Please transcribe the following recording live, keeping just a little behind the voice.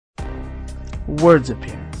words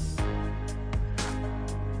appear.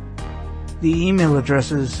 The email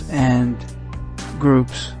addresses and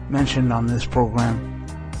groups mentioned on this program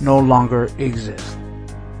no longer exist.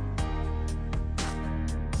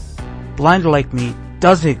 Blind Like Me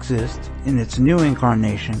does exist in its new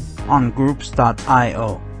incarnation on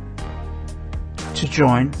groups.io. To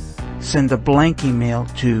join, send a blank email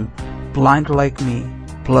to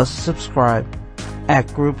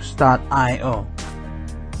blindlikeme+subscribe@groups.io.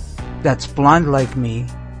 That's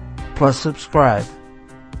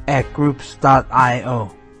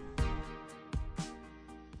blindlikeme+subscribe@groups.io.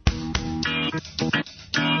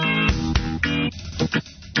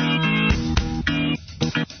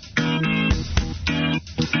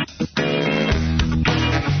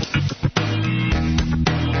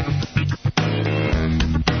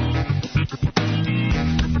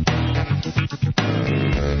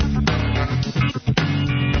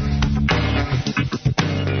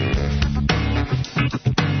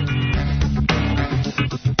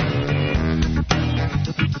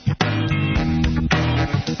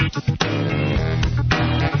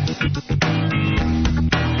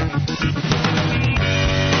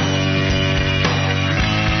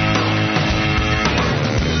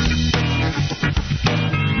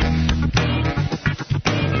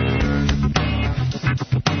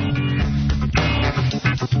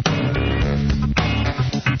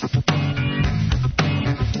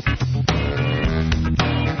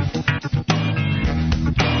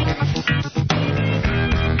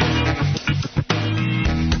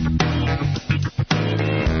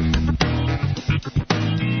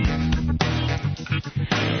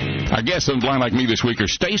 Our guests on Blind Like Me this week are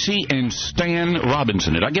Stacy and Stan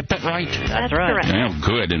Robinson. Did I get that right? That's right. Correct. Yeah,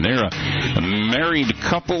 good. And they're a married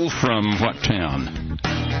couple from what town?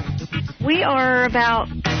 We are about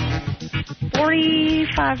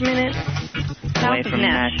 45 minutes Away south of from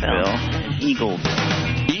Nashville.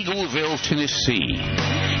 Eagleville, Tennessee.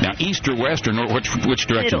 Now, east or west or north? Which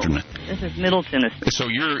direction Middle. from that? This is Middle Tennessee. So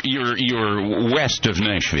you're west of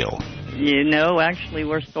Nashville. You know, actually,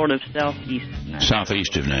 we're sort of southeast now.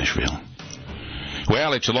 Southeast of Nashville.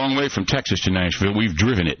 Well, it's a long way from Texas to Nashville. We've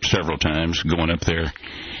driven it several times, going up there,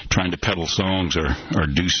 trying to peddle songs or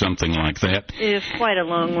do something like that. It is quite a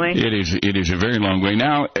long way. It is a very long way.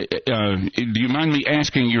 Now, do you mind me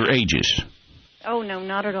asking your ages? Oh, no,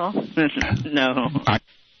 not at all. No.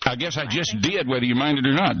 I guess I just did, whether you minded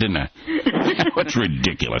or not, didn't I? That's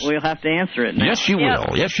ridiculous. We'll have to answer it now. Yes, you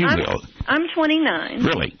will. Yes, you will. I'm 29.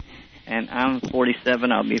 Really? And I'm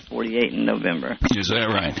 47. I'll be 48 in November. Is that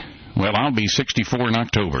right? Well, I'll be 64 in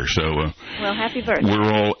October, so Well, happy birthday.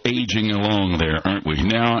 we're all aging along there, aren't we?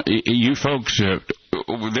 Now, you folks,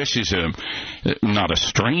 this is not a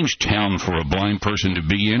strange town for a blind person to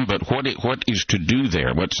be in, but what is to do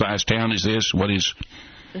there? What size town is this? What is...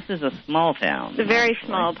 This is a small town. It's a very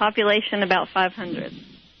small population, about 500.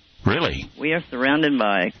 Really? We are surrounded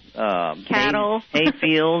by Cattle. hay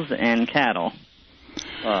fields and cattle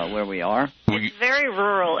where we are. It's very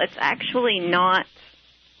rural. It's actually not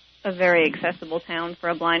a very accessible town for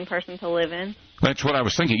a blind person to live in. That's what I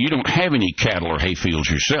was thinking. You don't have any cattle or hay fields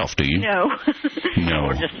yourself, do you? No. No.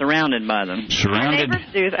 We're just surrounded by them. Surrounded? Our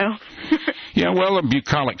neighbors do, though. Yeah, well, a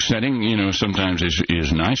bucolic setting, sometimes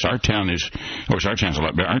is nice. Our town is, of course, our town's a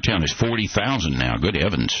lot better. Our town is 40,000 now. Good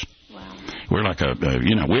heavens. Wow. We're like we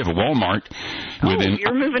have a Walmart.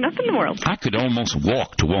 You're moving up in the world. I could almost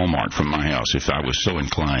walk to Walmart from my house if I was so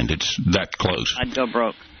inclined. It's that close. I'd go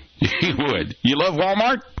broke. You would. You love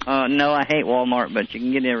Walmart? No, I hate Walmart, but you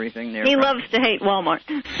can get everything there. He loves to hate Walmart.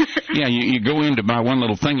 Yeah, you go in to buy one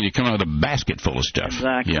little thing and you come out with a basket full of stuff.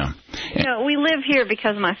 Exactly. Yeah. We live here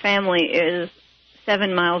because my family is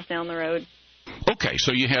 7 miles down the road. Okay,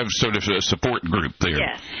 so you have sort of a support group there.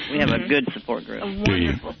 Yes. We have a good support group. A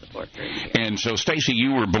wonderful support group. And so, Stacy,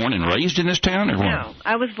 you were born and raised in this town, or what? No,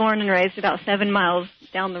 I was born and raised about 7 miles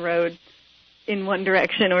down the road in one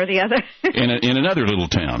direction or the other. in another little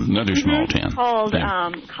town, another small town. Called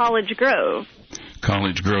College Grove.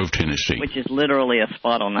 College Grove, Tennessee. Which is literally a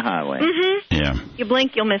spot on the highway. Mm-hmm. Yeah. You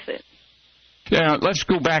blink, you'll miss it. Yeah, let's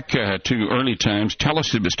go back to early times.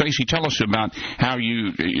 Stacy, tell us about how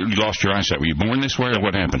you lost your eyesight. Were you born this way, or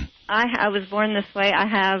what happened? I was born this way.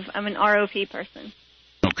 I'm an ROP person.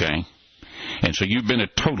 Okay. And so you've been a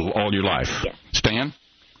total all your life. Yes. Stan?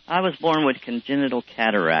 I was born with congenital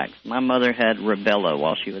cataracts. My mother had rubella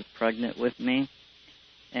while she was pregnant with me,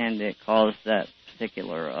 and it caused that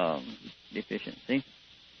particular deficiency.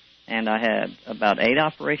 And I had about 8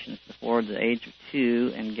 operations before the age of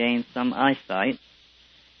 2 and gained some eyesight.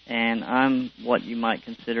 And I'm what you might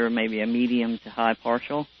consider maybe a medium to high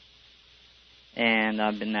partial. And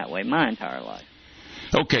I've been that way my entire life.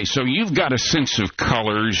 Okay, so you've got a sense of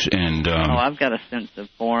colors and... I've got a sense of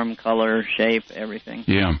form, color, shape, everything.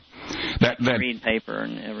 Yeah. That read paper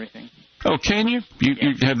and everything. Oh, can you?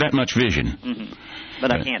 You have that much vision? Mm-hmm.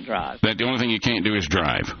 But I can't drive. The only thing you can't do is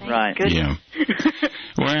drive. Right. Yeah.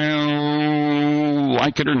 Well,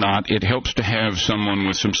 like it or not, it helps to have someone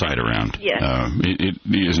with some sight around. Yes.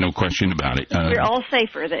 There's no question about it. We're all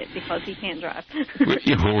safer because he can't drive.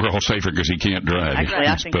 We're all safer because he can't drive. Actually,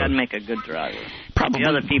 I think I'd make a good driver. Probably. The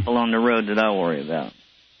other people on the road that I worry about.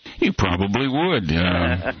 You probably would.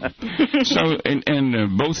 So,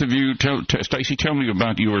 and both of you, Stacy, tell me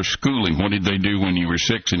about your schooling. What did they do when you were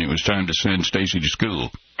 6 and it was time to send Stacy to school?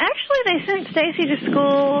 Actually, they sent Stacy to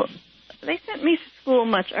school. They sent me to school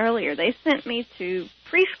much earlier. They sent me to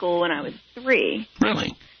preschool when I was 3.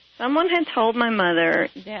 Really? Someone had told my mother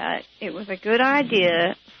that it was a good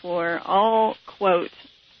idea for all, quote,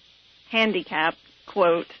 handicapped,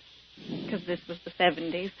 quote, because this was the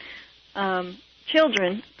 70s,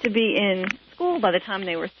 children to be in school by the time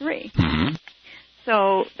they were 3. Mm-hmm.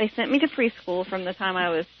 So they sent me to preschool from the time I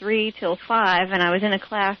was 3 till 5, and I was in a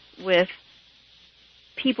class with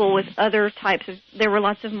people with other types of, there were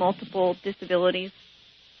lots of multiple disabilities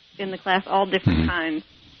in the class, all different kinds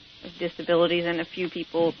of disabilities, and a few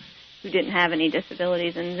people who didn't have any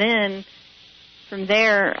disabilities. And then from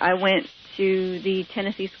there, I went to the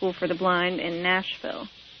Tennessee School for the Blind in Nashville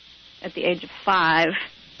at the age of 5.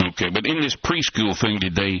 Okay, but in this preschool thing,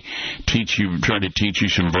 did they try to teach you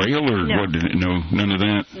some Braille, or no. what? No, none of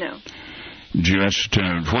that? No. Just,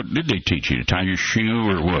 what did they teach you? To tie your shoe,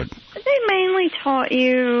 or what? They mainly taught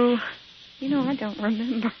you, I don't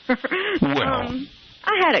remember. Well.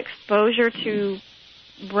 I had exposure to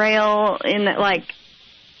Braille in that, like,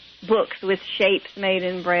 books with shapes made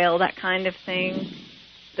in Braille, that kind of thing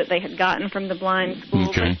that they had gotten from the blind school.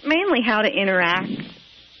 Okay. But mainly how to interact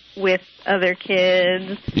with other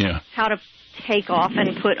kids, how to take off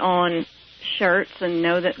and put on shirts and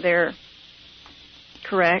know that they're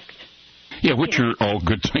correct. Yeah, which are all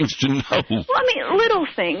good things to know. Well, I mean, little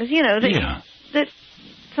things, that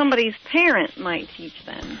somebody's parent might teach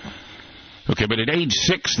them. Okay, but at age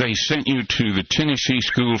 6, they sent you to the Tennessee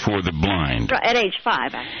School for the Blind. Right, at age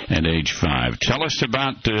 5, actually. At age 5. Tell us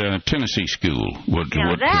about Tennessee School.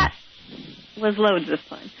 That was loads of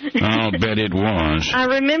fun. I'll bet it was. I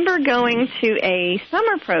remember going to a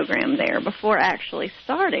summer program there before actually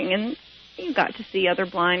starting, and you got to see other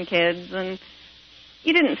blind kids, and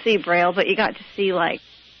you didn't see Braille, but you got to see, like,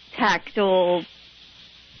 tactile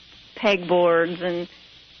pegboards and,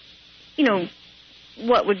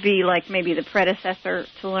 what would be, like, maybe the predecessor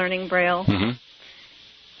to learning Braille.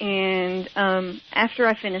 Mm-hmm. And after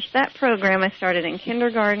I finished that program, I started in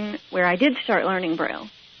kindergarten, where I did start learning Braille.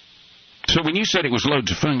 So when you said it was loads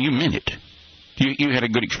of fun, you meant it. You had a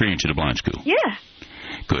good experience at a blind school. Yeah.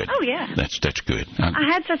 Good. Oh, yeah. That's good.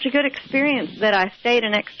 I had such a good experience that I stayed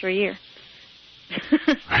an extra year.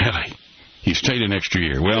 Really? You stayed an extra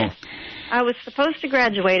year. Well, yes. I was supposed to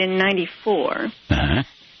graduate in 94. Uh-huh.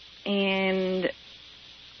 And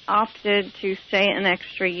opted to stay an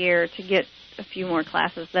extra year to get a few more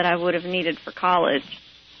classes that I would have needed for college.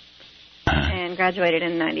 And graduated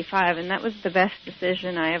in 95, and that was the best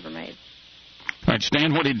decision I ever made. All right,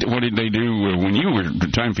 Stan, what did they do when you were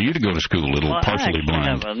time for you to go to school, partially blind? I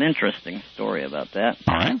have an interesting story about that.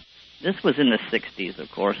 All right. This was in the 60s, of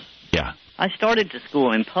course. Yeah. I started to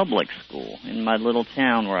school in public school in my little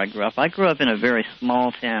town where I grew up. I grew up in a very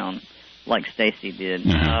small town, like Stacy did.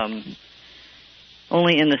 Uh-huh.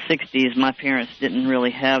 Only in the 60s, my parents didn't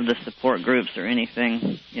really have the support groups or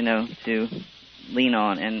anything, to lean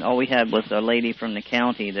on. And all we had was a lady from the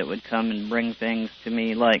county that would come and bring things to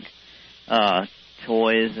me, like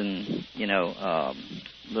toys and,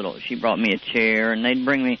 she brought me a chair, and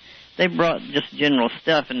they brought just general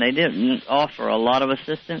stuff, and they didn't offer a lot of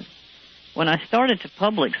assistance. When I started to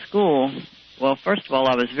public school, well, first of all,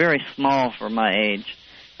 I was very small for my age.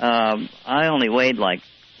 I only weighed like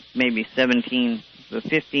maybe 15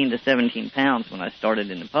 to 17 pounds when I started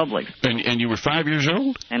in the public school. And you were 5 years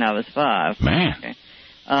old? And I was 5. Man. Okay.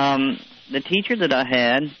 The teacher that I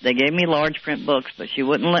had, they gave me large print books, but she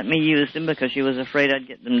wouldn't let me use them because she was afraid I'd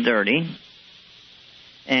get them dirty.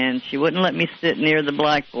 And she wouldn't let me sit near the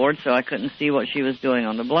blackboard, so I couldn't see what she was doing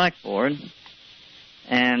on the blackboard.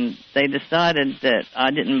 And they decided that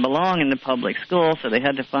I didn't belong in the public school, so they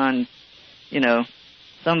had to find,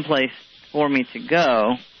 some place for me to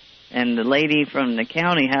go. And the lady from the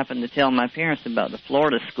county happened to tell my parents about the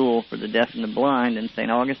Florida School for the Deaf and the Blind in St.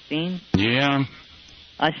 Augustine. Yeah.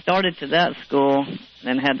 I started to that school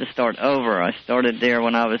and had to start over. I started there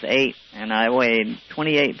when I was 8, and I weighed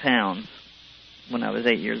 28 pounds when I was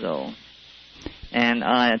 8 years old. And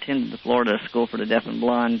I attended the Florida School for the Deaf and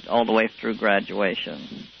Blind all the way through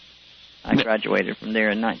graduation. I graduated from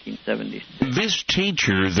there in 1976. This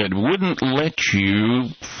teacher that wouldn't let you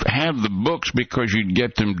have the books because you'd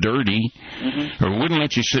get them dirty, or wouldn't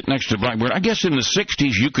let you sit next to the blackboard, I guess in the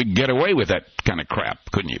 60s you could get away with that kind of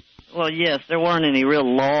crap, couldn't you? Well, yes, there weren't any real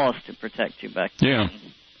laws to protect you back then. Yeah.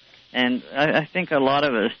 And I think a lot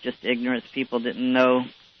of it was just ignorance. People didn't know.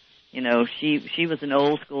 You know, she was an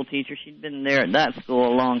old school teacher. She'd been there at that school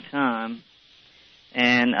a long time.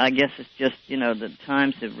 And I guess it's just, you know, the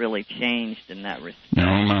times have really changed in that respect. No,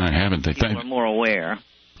 my, haven't they? People are more aware.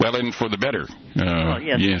 Well, and for the better. Well,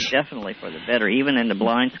 yes, definitely for the better, even in the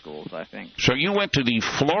blind schools, I think. So you went to the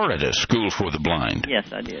Florida School for the Blind. Yes,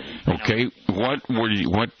 I did. Okay, how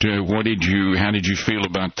did you feel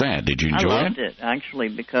about that? Did you enjoy it? I loved it, actually,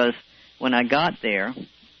 because when I got there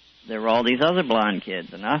were all these other blind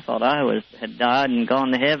kids, and I thought I had died and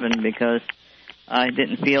gone to heaven because I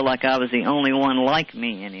didn't feel like I was the only one like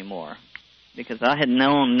me anymore, because I had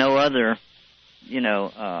known no other, you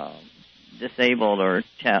know, disabled or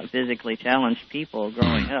physically challenged people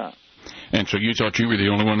growing up. And so you thought you were the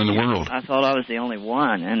only one in the world? I thought I was the only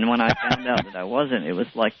one, and when I found out that I wasn't, it was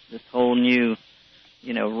like this whole new,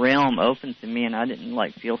 you know, realm opened to me, and I didn't,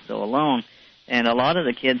 like, feel so alone. And a lot of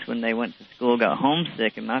the kids, when they went to school, got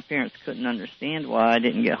homesick, and my parents couldn't understand why I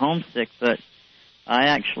didn't get homesick, but I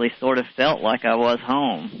actually sort of felt like I was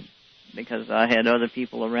home because I had other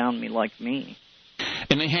people around me like me.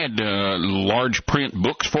 And they had large print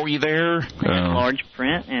books for you there? Large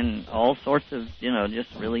print and all sorts of, you know, just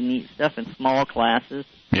really neat stuff in small classes.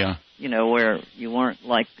 Yeah. You know, where you weren't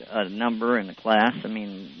like a number in a class. I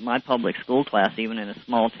mean, my public school class, even in a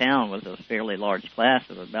small town, was a fairly large class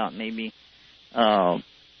of about maybe,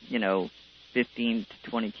 you know, 15 to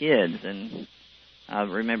 20 kids. And I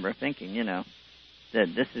remember thinking, you know,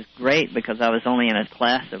 that this is great because I was only in a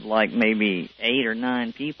class of like maybe 8 or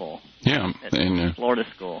 9 people. Yeah, at Florida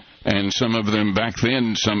school. And some of them back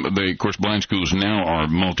then, of course, blind schools now are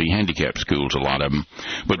multi-handicap schools, a lot of them.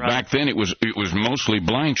 But back then it was mostly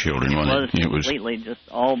blind children, wasn't it? It was completely just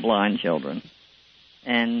all blind children.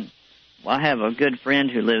 And I have a good friend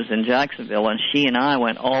who lives in Jacksonville, and she and I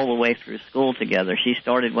went all the way through school together. She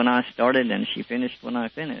started when I started, and she finished when I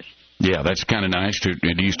finished. Yeah, that's kind of nice. Do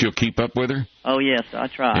you still keep up with her? Oh yes, I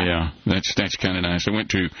try. Yeah, that's kind of nice.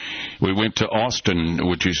 We went to Austin,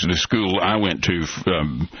 which is the school I went to a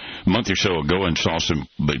month or so ago, and saw some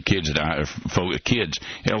kids they're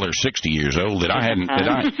 60 years old that I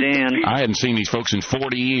hadn't seen these folks in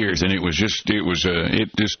 40 years, and it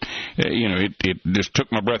just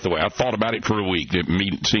took my breath away. I thought about it for a week.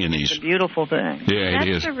 Seeing these. It's a beautiful thing. Yeah, that's it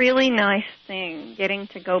is. That's a really nice thing, getting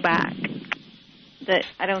to go back. That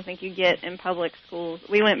I don't think you get in public schools.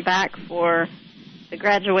 We went back for the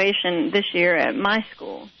graduation this year at my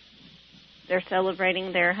school. They're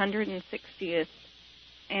celebrating their 160th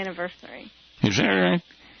anniversary. Is that right?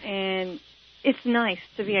 And it's nice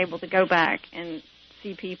to be able to go back and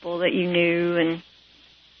see people that you knew and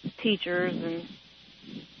teachers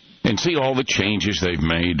and see all the changes they've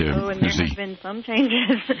made. And there have been some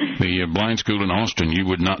changes. The blind school in Austin, you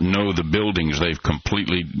would not know the buildings. They've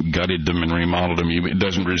completely gutted them and remodeled them. It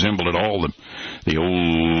doesn't resemble at all the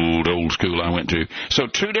old school I went to. So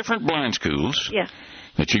 2 different blind schools. Yeah.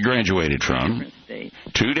 That you graduated from.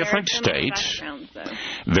 2 different states.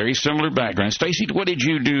 Very similar backgrounds. Stacy, what did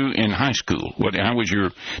you do in high school?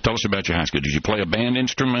 Tell us about your high school. Did you play a band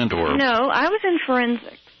instrument or? No, I was in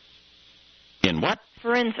forensics. In what?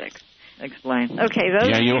 Forensics. Explain. Okay,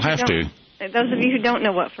 you'll have to. Those of you who don't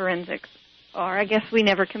know what forensics are, I guess we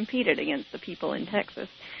never competed against the people in Texas.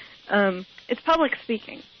 It's public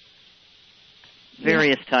speaking.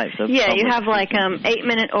 Various types of. Yeah, you have like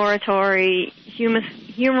 8-minute oratory,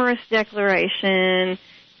 humorous declaration,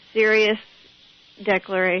 serious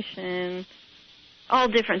declaration, all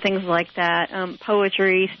different things like that.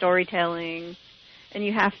 Poetry, storytelling, and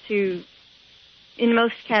you have to, in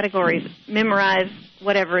most categories, memorize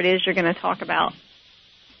whatever it is you're going to talk about.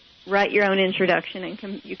 Write your own introduction,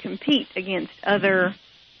 and you compete against other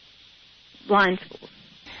blind schools.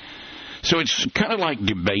 So it's kind of like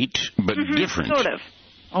debate, but different. Sort of.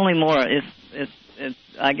 Only more. It's.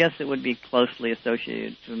 I guess it would be closely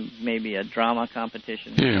associated to maybe a drama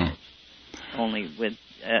competition. Yeah. Only with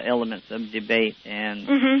elements of debate and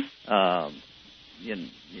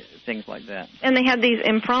things like that. And they had these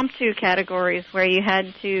impromptu categories where you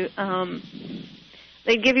had to.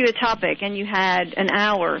 They'd give you a topic, and you had an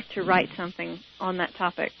hour to write something on that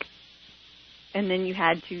topic, and then you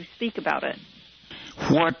had to speak about it.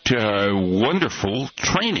 What wonderful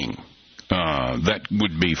training. That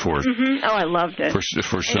would be for Oh, I loved it.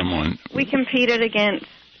 For someone. We competed against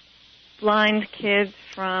blind kids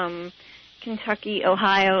from Kentucky,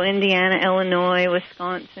 Ohio, Indiana, Illinois,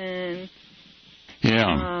 Wisconsin.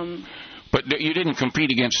 Yeah. But you didn't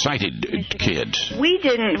compete against sighted kids. We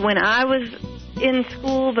didn't when I was in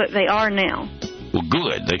school, but they are now. Well,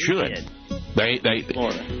 good. They should. They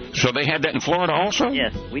Florida. So they had that in Florida also?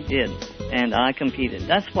 Yes, we did. And I competed.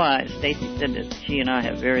 That's why Stacy said that she and I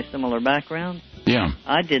have very similar backgrounds. Yeah.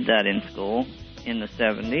 I did that in school in the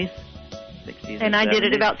 70s, 60s, and I 70s. did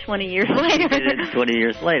it about 20 years later. I did it 20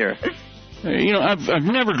 years later. I've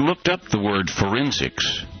never looked up the word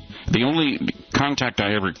forensics. The only contact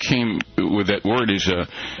I ever came with that word is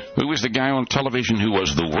who was the guy on television who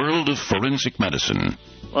was the world of forensic medicine?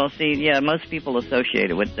 Well, see, yeah, most people associate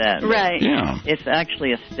it with that. Right. Yeah. It's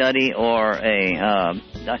actually a study or a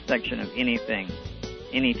dissection of anything,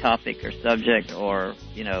 any topic or subject or,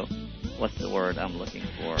 what's the word I'm looking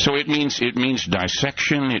for? So it means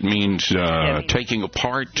dissection. It means taking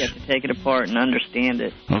apart. You have to take it apart and understand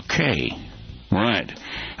it. Okay. Right.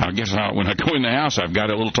 I guess when I go in the house, I've got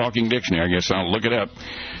a little talking dictionary. I guess I'll look it up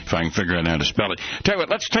if I can figure out how to spell it. Tell you what,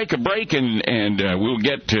 let's take a break and we'll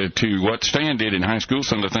get to what Stan did in high school,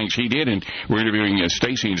 some of the things he did, and we're interviewing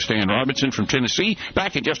Stacy and Stan Robinson from Tennessee.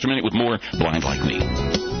 Back in just a minute with more Blind Like Me.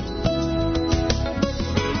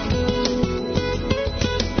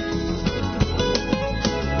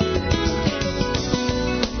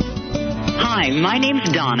 Hi, my name's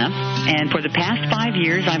Donna, and for the past 5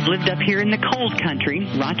 years, I've lived up here in the cold country,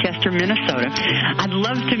 Rochester, Minnesota. I'd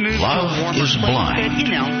love to move to a warmer is place, Blind, but,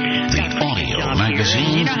 the audio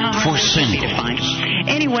magazine for singles.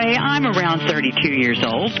 Anyway, I'm around 32 years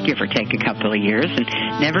old, give or take a couple of years, and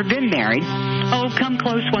never been married. Oh, come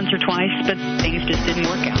close once or twice, but things just didn't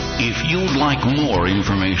work out. If you'd like more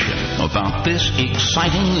information about this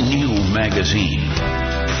exciting new magazine,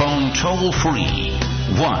 phone toll-free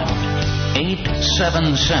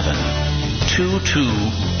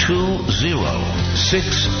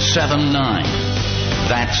 1-877-222-0679.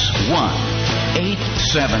 That's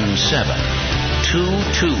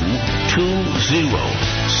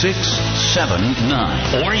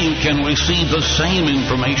 1-877-222-0679. Or you can receive the same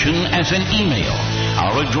information as an email.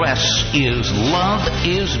 Our address is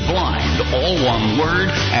loveisblind, all one word,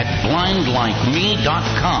 at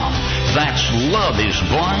blindlikeme.com. That's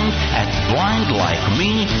loveisblind at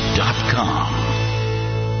blindlikeme.com.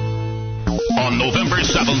 On November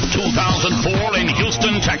 7th, 2004 in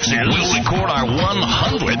Houston, Texas, we'll record our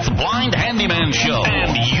 100th Blind Handyman Show.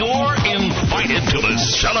 And you're invited to the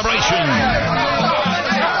celebration.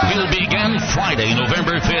 We'll begin Friday,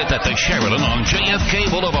 November 5th at the Sheraton on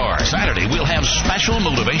JFK Boulevard. Saturday, we'll have special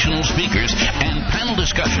motivational speakers and panel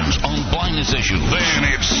discussions on blindness issues. Then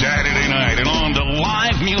it's Saturday night and on to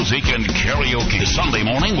live music and karaoke. Sunday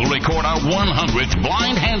morning, we'll record our 100th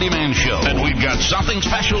Blind Handyman Show. And we've got something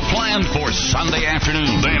special planned for Sunday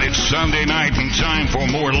afternoon. Then it's Sunday night and time for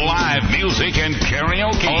more live music and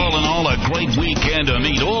karaoke. All in all, a great weekend to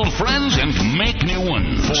meet old friends and make new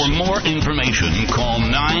ones. For more information, call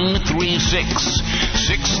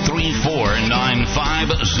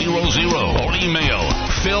 936-634-9500 or email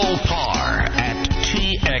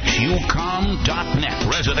philparr@txucom.net.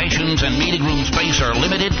 Reservations and meeting room space are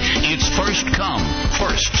limited. It's first come,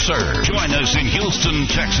 first served. Join us in Houston,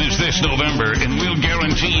 Texas this November, and we'll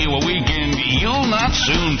guarantee you a weekend you'll not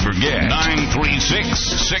soon forget.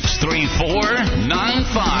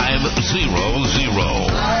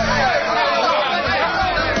 936-634-9500.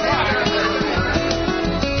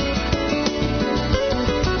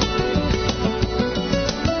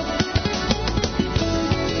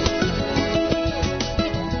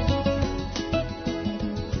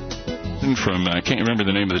 From, I can't remember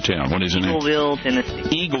the name of the town. What is it? Eagleville,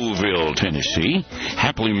 Tennessee. Eagleville, Tennessee.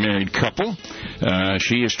 Happily married couple.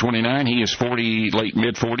 She is 29. He is 40, late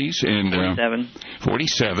mid-40s. And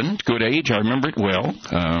 47. Good age. I remember it well.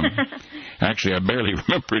 Actually, I barely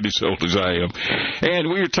remember it as old as I am. And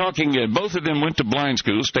we were talking, both of them went to blind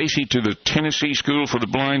school. Stacy to the Tennessee School for the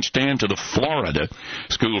Blind, Stan to the Florida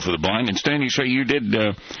School for the Blind. And Stan, you say you did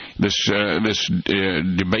this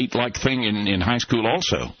debate-like thing in high school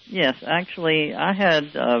also. Yes, actually, I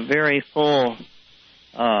had a very full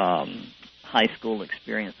high school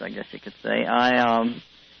experience, I guess you could say. I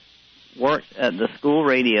worked at the school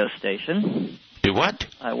radio station. Do what?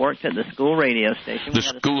 I worked at the school radio station. The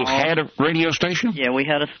school had a radio station? Yeah, we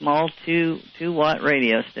had a small 2-watt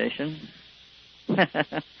radio station.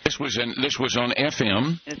 This was on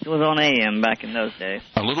FM. It was on AM back in those days.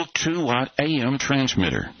 A little 2-watt AM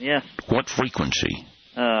transmitter. Yes. What frequency?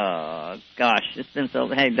 Gosh, gosh, it's been so...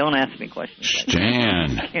 Hey, don't ask me questions.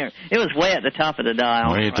 Stan. It was way at the top of the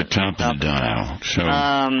dial. Way at the top of the dial. So...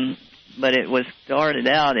 but it was started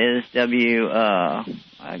out as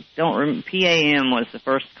I don't remember, PAM was the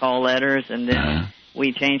first call letters, and then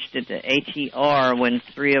we changed it to HER when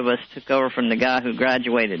 3 of us took over from the guy who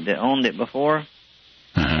graduated that owned it before.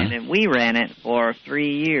 And then we ran it for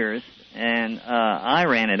 3 years, and I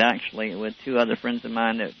ran it actually with 2 other friends of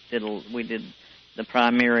mine that we did the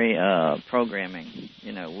primary programming.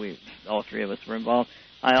 You know, all 3 of us were involved.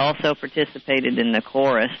 I also participated in the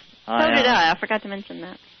chorus. So did I. I forgot to mention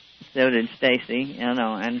that. So did Stacy, you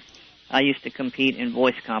know, and I used to compete in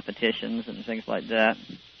voice competitions and things like that.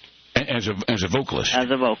 As a vocalist? As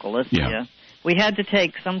a vocalist, yeah. We had to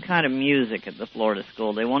take some kind of music at the Florida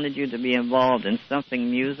school. They wanted you to be involved in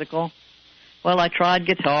something musical. Well, I tried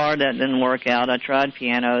guitar. That didn't work out. I tried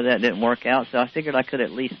piano. That didn't work out. So I figured I could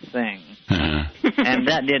at least sing. And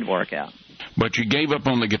that did work out. But you gave up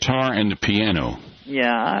on the guitar and the piano.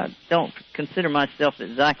 Yeah, I don't consider myself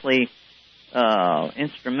exactly...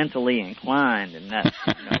 instrumentally inclined in that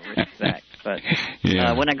respect. But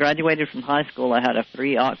when I graduated from high school, I had a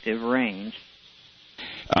 3-octave range.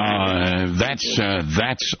 That's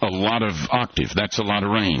a lot of octave. That's a lot of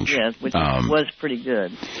range. Yes, which was pretty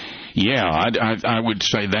good. Yeah, I would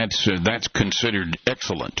say that's considered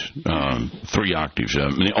excellent. 3 octaves.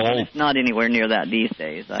 It's not anywhere near that these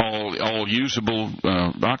days. All usable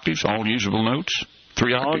octaves, all usable notes.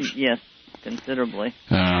 3 octaves. Yes, considerably.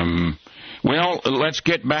 Well, let's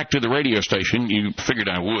get back to the radio station. You figured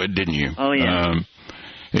I would, didn't you? Oh, yeah.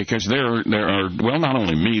 Because there are, well, not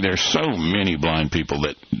only me, there's so many blind people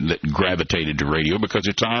that gravitated to radio because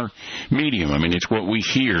it's our medium. I mean, it's what we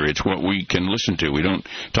hear. It's what we can listen to.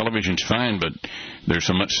 Television's fine, but there's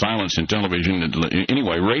so much silence in television.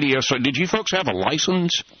 Anyway, radio. So did you folks have a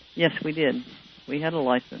license? Yes, we did. We had a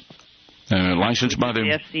license. Licensed by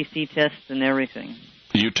the FCC tests and everything.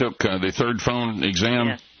 You took the third phone exam?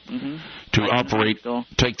 Yes. Mm-hmm. To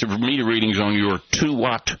take the meter readings on your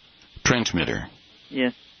 2-watt transmitter.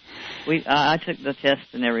 Yes. I took the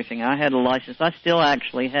test and everything. I had a license. I still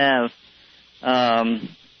actually have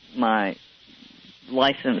my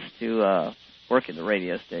license to work at the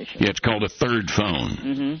radio station. Yeah, it's called a third phone.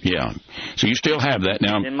 Mm-hmm. Yeah. So you still have that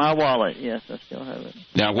now? In my wallet, yes, I still have it.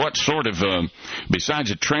 Now, what sort of,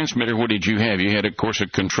 besides a transmitter, what did you have? You had, of course, a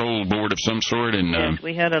control board of some sort? And yes,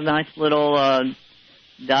 we had a nice little...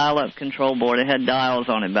 dial-up control board. It had dials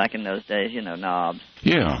on it back in those days, knobs.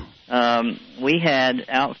 Yeah. We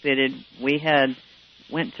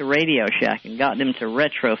went to Radio Shack and got them to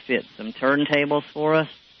retrofit some turntables for us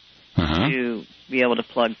to be able to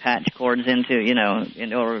plug patch cords into,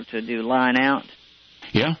 in order to do line out.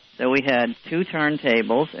 Yeah. So we had 2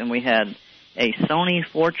 turntables, and we had a Sony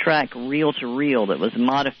 4-track reel-to-reel that was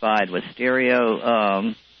modified with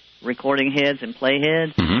stereo recording heads and play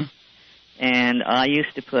heads. Mm-hmm. And I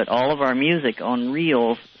used to put all of our music on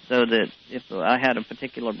reels so that if I had a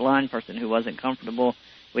particular blind person who wasn't comfortable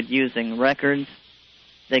with using records,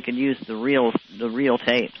 they could use the reel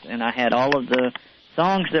tapes. And I had all of the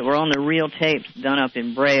songs that were on the reel tapes done up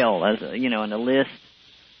in Braille, as in a list,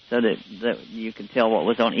 so that you could tell what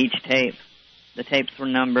was on each tape. The tapes were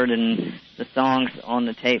numbered, and the songs on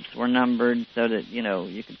the tapes were numbered so that,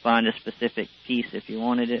 you could find a specific piece if you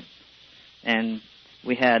wanted it. And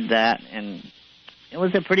we had that, and it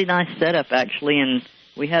was a pretty nice setup, actually, and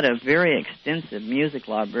we had a very extensive music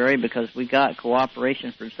library because we got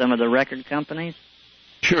cooperation from some of the record companies.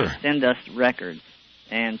 Sure. To send us records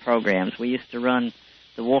and programs. We used to run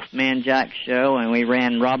the Wolfman Jack Show, and we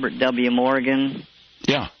ran Robert W. Morgan.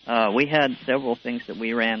 Yeah. We had several things that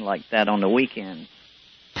we ran like that on the weekends.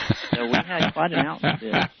 So we had quite an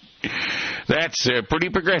outfit. That's pretty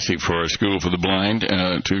progressive for a school for the blind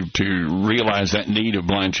to realize that need of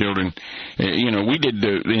blind children. We did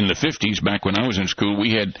in the 50s, back when I was in school.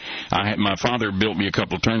 My father built me a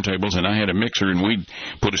couple of turntables, and I had a mixer, and we'd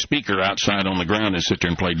put a speaker outside on the ground and sit there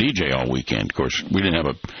and play DJ all weekend. Of course, we didn't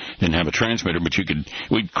have a transmitter, but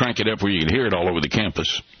we'd crank it up where you could hear it all over the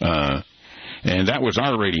campus. And that was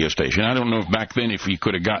our radio station. I don't know if back then if you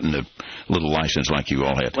could have gotten a little license like you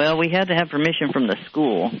all had. Well, we had to have permission from the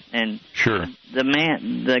school. And sure.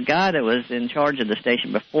 The guy that was in charge of the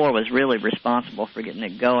station before was really responsible for getting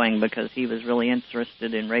it going because he was really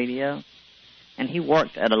interested in radio. And he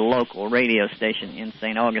worked at a local radio station in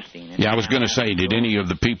St. Augustine. Yeah, I was going to say, did any of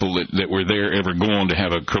the people that were there ever go on to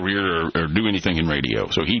have a career or do anything in radio?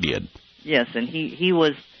 So he did. Yes, and he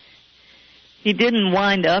didn't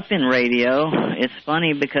wind up in radio. It's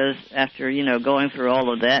funny because after, going through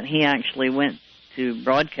all of that, he actually went to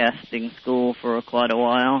broadcasting school for quite a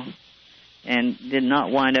while. and did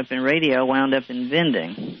not wind up in radio, wound up in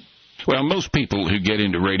vending. Well, most people who get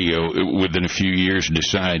into radio within a few years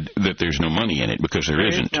decide that there's no money in it because there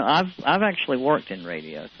isn't. No, I've actually worked in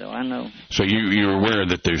radio, so I know. So you're aware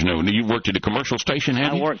that there's no. You worked at a commercial station,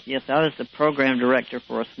 have you? Yes, I was the program director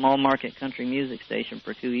for a small market country music station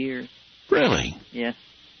for 2 years. Really? Yes.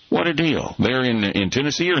 What a deal! They're in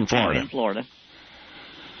Tennessee or in Florida? In Florida.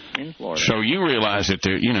 In Florida. So you realize that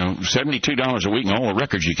there, $72 a week and all the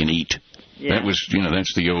records you can eat. Yeah. That was,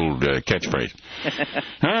 that's the old catchphrase.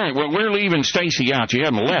 All right, well, we're leaving Stacy out. You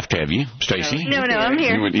haven't left, have you, Stacy? No, I'm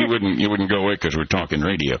here. You wouldn't go away because we're talking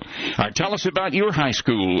radio. All right, tell us about your high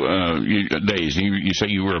school days. You say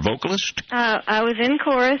you were a vocalist? I was in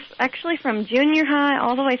chorus, actually from junior high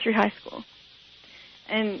all the way through high school.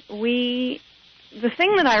 And the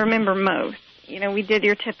thing that I remember most, we did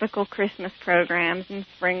your typical Christmas programs and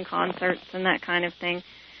spring concerts and that kind of thing.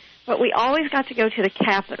 But we always got to go to the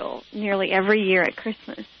Capitol nearly every year at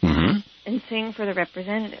Christmas and sing for the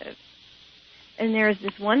representatives. And there's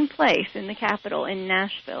this one place in the Capitol in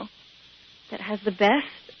Nashville that has the best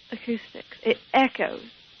acoustics. It echoes,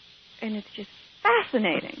 and it's just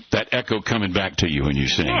fascinating. That echo coming back to you when you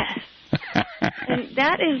sing. Yes. And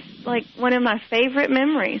that is like one of my favorite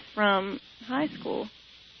memories from high school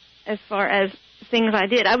as far as things I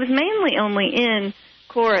did. I was mainly only in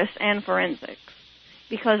chorus and forensics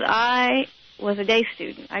because I was a day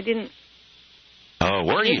student. I didn't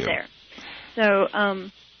were you? There. So,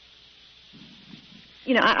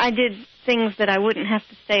 I did things that I wouldn't have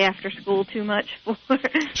to stay after school too much for.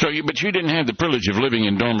 But you didn't have the privilege of living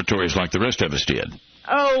in dormitories like the rest of us did.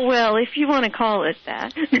 Oh, well, if you want to call it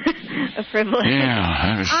that, a privilege.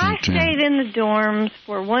 Yeah. I stayed in the dorms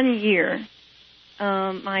for 1 year,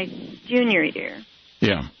 my junior year.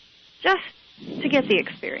 Yeah. Just to get the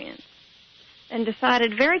experience. And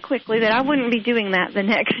decided very quickly that I wouldn't be doing that the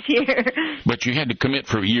next year. But you had to commit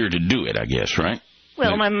for a year to do it, I guess, right?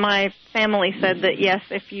 Well, my family said that, yes,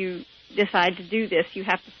 if you decide to do this, you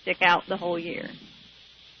have to stick out the whole year.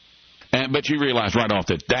 But you realize right off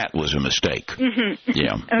that was a mistake. Mm-hmm.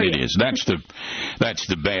 Yeah, it is. That's the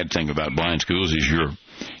bad thing about blind schools is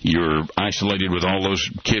you're isolated with all those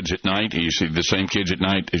kids at night. You see the same kids at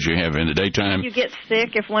night as you have in the daytime. You get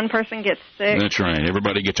sick if one person gets sick. That's right.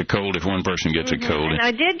 Everybody gets a cold if one person gets a cold. And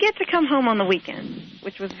I did get to come home on the weekends,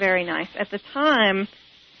 which was very nice. At the time,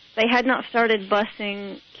 they had not started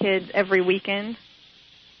busing kids every weekend.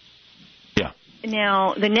 Yeah.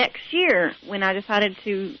 Now, the next year, when I decided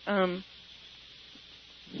to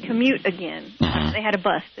commute again, they had a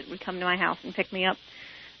bus that would come to my house and pick me up.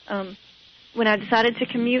 When I decided to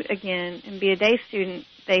commute again and be a day student,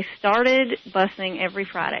 they started busing every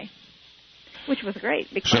Friday, which was great.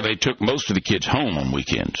 So they took most of the kids home on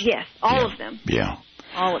weekends? Yes, all of them. Yeah.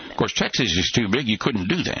 All of them. Of course, Texas is too big. You couldn't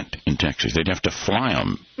do that in Texas. They'd have to fly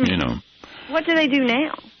them, What do they do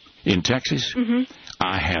now? In Texas?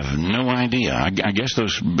 I have no idea. I guess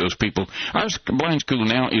those people. Our blind school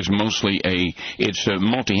now is mostly it's a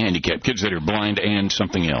multi-handicap kids that are blind and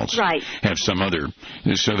something else. Right. Have some other.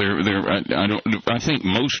 So I think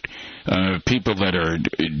most people that are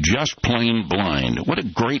just plain blind. What a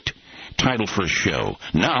great title for a show.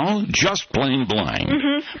 Now, Just Plain Blind.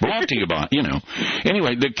 Brought to you by,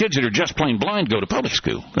 Anyway, the kids that are just plain blind go to public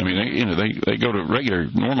school. I mean, they go to regular,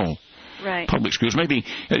 normal public schools. Maybe,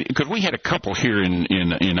 because we had a couple here in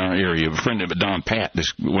our area. A friend of Don Pat,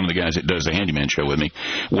 one of the guys that does the Handyman show with me,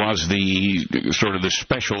 was the sort of the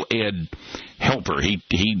special ed helper. He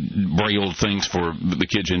brailled things for the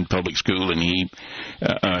kids in public school, and he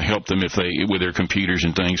helped them with their computers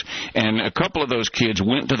and things. And a couple of those kids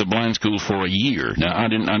went to the blind school for a year. Now I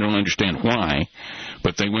don't understand why,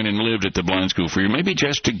 but they went and lived at the blind school for a year, maybe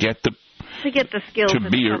just to get the skills to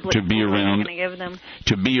be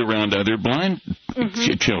around other blind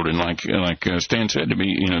children, like Stan said, to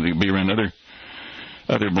be around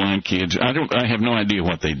other blind kids. I have no idea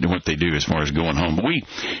what they do as far as going home. But we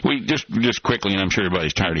just quickly, and I'm sure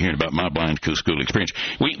everybody's tired of hearing about my blind school experience.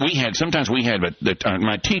 But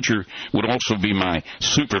my teacher would also be my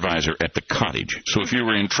supervisor at the cottage. So if you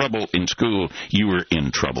were in trouble in school, you were in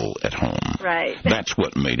trouble at home. Right. That's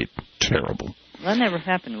what made it terrible. That never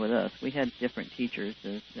happened with us. We had different teachers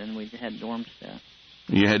than we had dorm staff.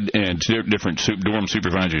 You had different dorm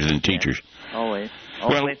supervisors and teachers. Yes, always. All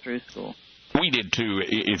the way through school. We did, too,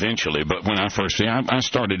 eventually. But when I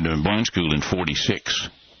started in blind school in 46.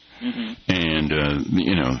 And,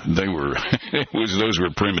 they were, those were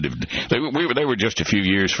primitive. They were just a few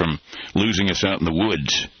years from losing us out in the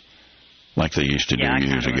woods like they used to do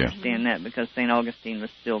years ago. I understand that because St. Augustine was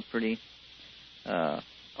still pretty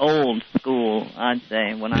old school, I'd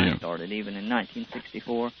say, when I started, even in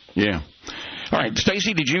 1964. Yeah. All right,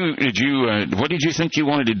 Stacy, what did you think you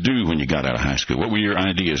wanted to do when you got out of high school? What were your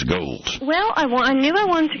ideas, goals? Well, I knew I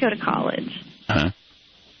wanted to go to college. Uh-huh.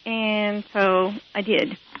 And so I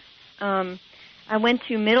did. I went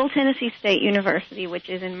to Middle Tennessee State University, which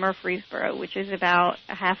is in Murfreesboro, which is about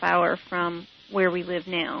a half hour from where we live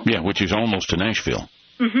now. Yeah, which is almost to Nashville.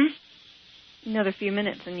 Mm-hmm. Another few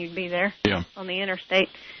minutes and you'd be there. Yeah. On the interstate.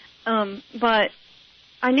 But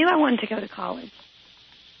I knew I wanted to go to college.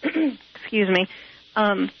 Excuse me.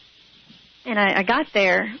 And I got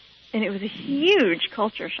there, and it was a huge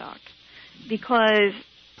culture shock because,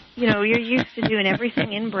 you're used to doing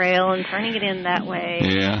everything in Braille and turning it in that way.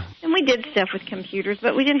 Yeah. And we did stuff with computers,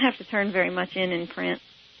 but we didn't have to turn very much in print.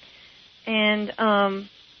 And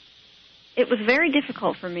it was very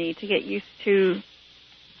difficult for me to get used to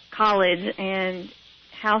college and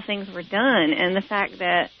how things were done, and the fact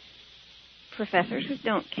that professors just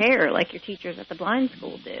don't care like your teachers at the blind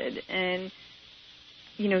school did. And,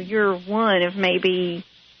 you're one of maybe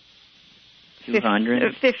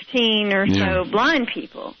 200? 15 or so blind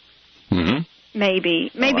people. Mm-hmm.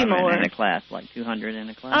 Maybe more. In a class, like 200 in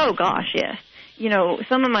a class? Oh, gosh, yes.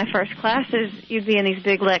 Some of my first classes, you'd be in these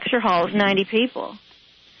big lecture halls, 90 people.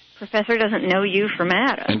 Professor doesn't know you from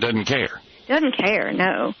Adam. And doesn't care. Doesn't care,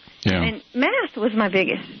 no. Yeah. And math was my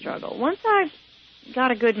biggest struggle. Once I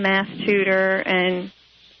got a good math tutor, and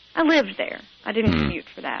I lived there. I didn't commute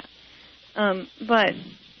for that. But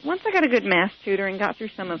once I got a good math tutor and got through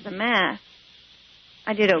some of the math,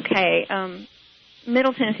 I did okay.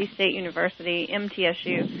 Middle Tennessee State University,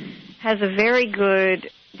 MTSU, has a very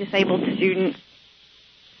good disabled student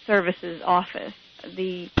services office.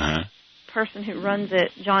 The person who runs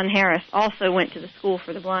it, John Harris, also went to the school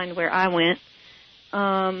for the blind where I went.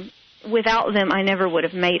 Without them, I never would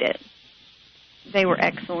have made it. They were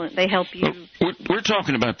excellent. They help you. We're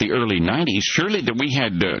talking about the early 90s. Surely that we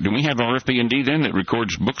had, do we have RFB&D then that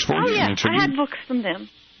records books for you? Oh, yeah. I had books from them.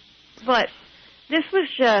 But this was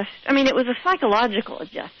just, it was a psychological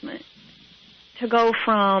adjustment to go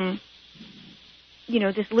from,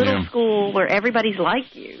 this little school where everybody's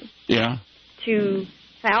like you. Yeah. To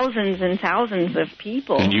thousands and thousands of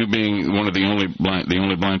people. And you being one of the only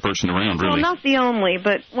blind person around, really. Well, not the only,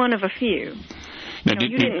 but one of a few. Now,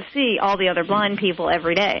 you didn't see all the other blind people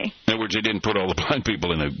every day. In other words, you didn't put all the blind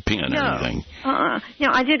people in a pen or anything.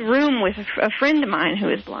 I did room with a friend of mine who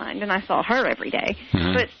is blind, and I saw her every day.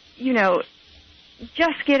 Mm-hmm. But,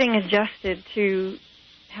 just getting adjusted to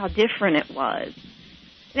how different it was.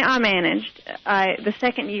 Now, I managed. The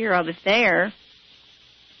second year I was there,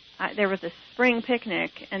 there was a spring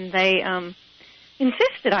picnic, and they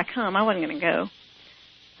insisted I come. I wasn't going to go.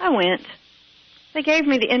 I went. They gave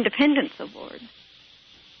me the Independence Award.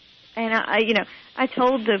 And, I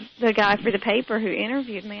told the guy for the paper who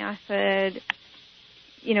interviewed me, I said,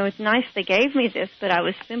 it's nice they gave me this, but I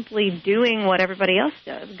was simply doing what everybody else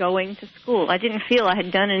does, going to school. I didn't feel I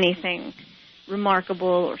had done anything remarkable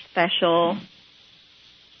or special.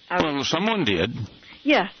 Well, someone did.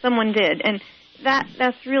 Yeah, someone did. And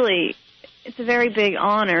that's really, it's a very big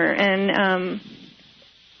honor. And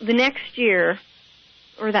the next year,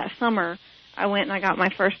 or that summer, I went and I got my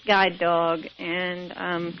first guide dog and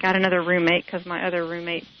got another roommate because my other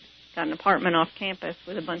roommate got an apartment off campus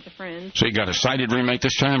with a bunch of friends. So you got a sighted roommate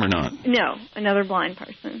this time or not? No, another blind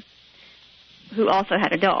person who also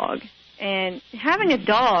had a dog. And having a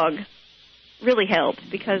dog really helped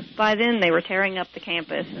because by then they were tearing up the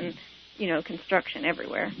campus and, construction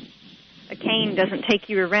everywhere. A cane doesn't take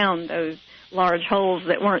you around those large holes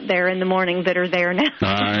that weren't there in the morning that are there now.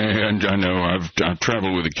 I know. I've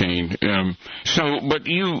traveled with a cane.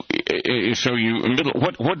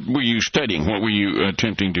 What were you studying? What were you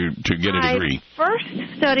attempting to get a degree? I first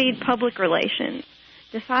studied public relations.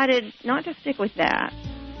 Decided not to stick with that.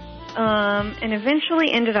 And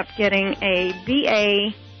eventually ended up getting a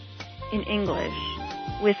BA in English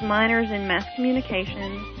with minors in mass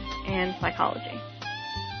communication and psychology.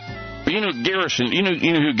 Garrison, you know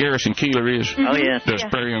who Garrison Keeler is? Mm-hmm. Oh, yes. Does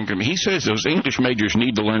Prairie Home Company. He says those English majors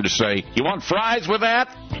need to learn to say, "You want fries with that?"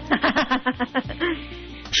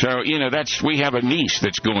 So, we have a niece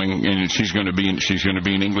that's going, and she's going to be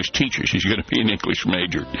an English teacher. She's going to be an English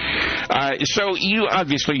major. So you,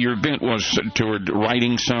 obviously, your bent was toward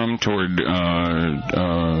writing some, toward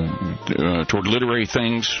literary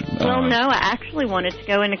things. Well, no, I actually wanted to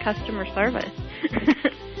go into customer service.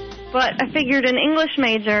 But I figured an English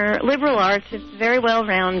major, liberal arts, it's very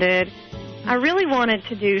well-rounded. I really wanted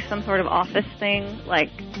to do some sort of office thing, like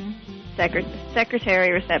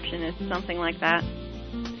secretary, receptionist, something like that.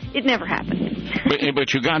 It never happened.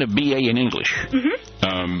 But you got a BA in English.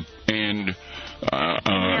 Mm-hmm. And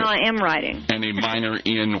now I am writing. And a minor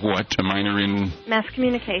in what? A minor in? Mass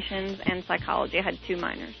communications and psychology. I had 2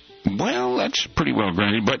 minors. Well, that's pretty well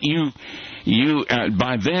granted. But you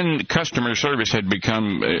by then, customer service had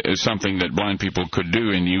become something that blind people could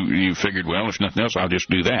do, and you figured, well, if nothing else, I'll just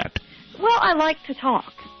do that. Well, I like to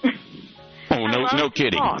talk. Oh, no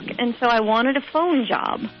kidding. Talk, and so I wanted a phone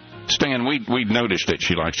job. Stan, we'd noticed that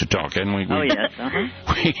she likes to talk, hadn't we? Oh, yes. Uh-huh.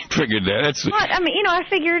 We figured that. But, I mean, I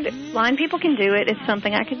figured blind people can do it. It's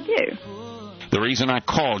something I could do. The reason I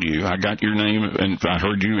called you, I got your name, and I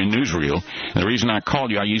heard you in Newsreel. And the reason I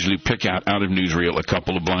called you, I usually pick out of Newsreel a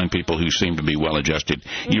couple of blind people who seem to be well-adjusted.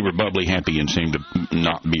 Mm-hmm. You were bubbly, happy, and seemed to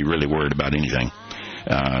not be really worried about anything.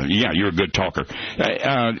 Yeah, you're a good talker.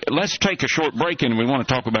 Let's take a short break, and we want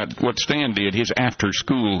to talk about what Stan did, his after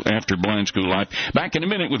blind school life. Back in a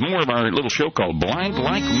minute with more of our little show called Blind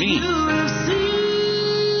Like Me.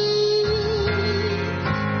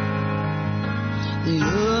 The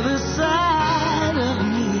other side of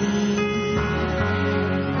me.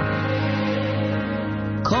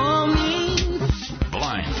 Call me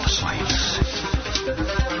Blind Sites.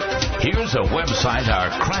 Here's a website our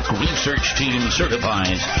crack research team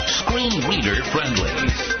certifies screen reader friendly.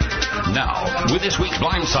 Now, with this week's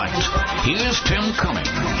Blind Sites, here's Tim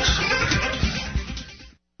Cummings.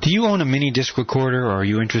 Do you own a mini disc recorder, or are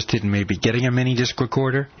you interested in maybe getting a mini disc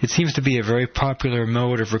recorder? It seems to be a very popular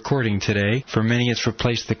mode of recording today. For many, it's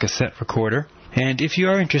replaced the cassette recorder. And if you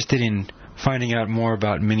are interested in finding out more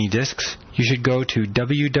about mini discs, you should go to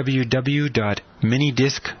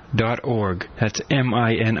www.minidisc.org. That's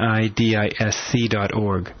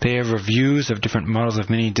minidisc.org. They have reviews of different models of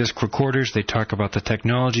mini disc recorders. They talk about the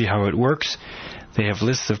technology, how it works. They have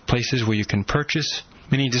lists of places where you can purchase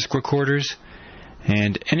mini disc recorders.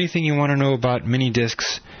 And anything you want to know about mini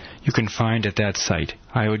discs, you can find at that site.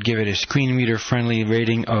 I would give it a screen reader friendly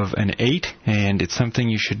rating of an 8, and it's something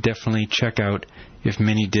you should definitely check out if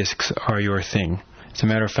mini discs are your thing. As a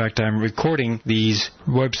matter of fact, I'm recording these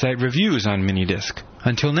website reviews on mini disc.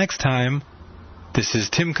 Until next time, this is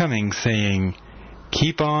Tim Cummings saying,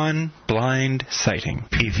 keep on blind sighting.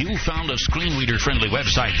 If you found a screen reader friendly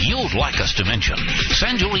website you'd like us to mention,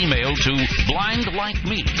 send your email to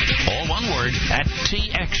blindlikeme, all one word, at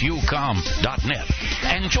txucom.net.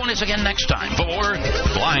 And join us again next time for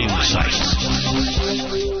Blind Sights.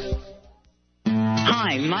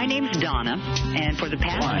 Hi, my name's Donna, and for the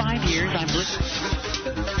past 5 years I've lived...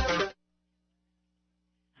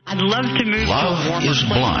 I'd love to move to a warmer place,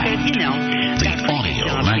 but, the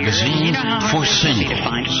audio magazine for singles.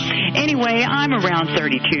 Anyway, I'm around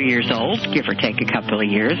 32 years old, give or take a couple of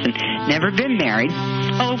years, and never been married.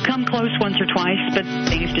 Oh, come close once or twice, but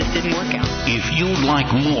things just didn't work out. If you'd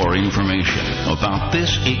like more information about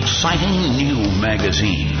this exciting new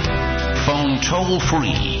magazine, phone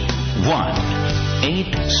toll-free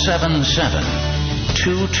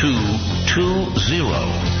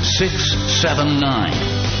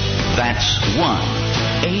 1-877-222-0679. That's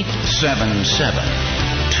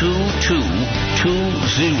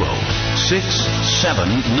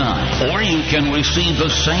 1-877-222-0679. Or you can receive the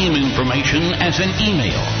same information as an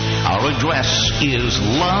email. Our address is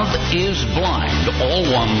loveisblind, all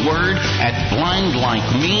one word, at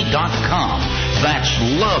blindlikeme.com. That's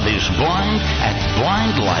loveisblind at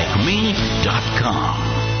blindlikeme.com.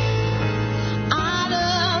 I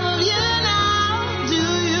love you now. Do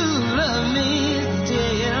you love me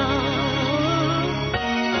still?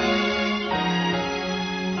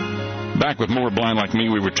 Back with more Blind Like Me.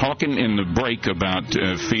 We were talking in the break about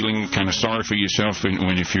feeling kind of sorry for yourself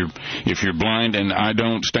if you're blind, and I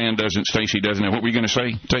don't, Stan doesn't, Stacy doesn't. What were you going to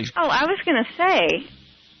say, Stacy? Oh, I was going to say,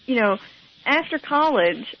 after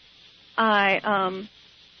college,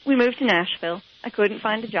 we moved to Nashville. I couldn't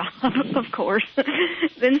find a job, of course.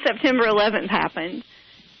 Then September 11th happened,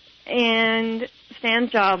 and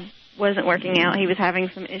Stan's job wasn't working out. He was having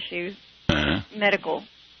some issues, medical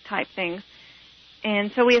type things.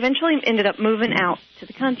 And so we eventually ended up moving out to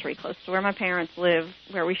the country, close to where my parents live,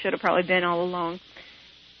 where we should have probably been all along.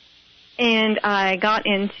 And I got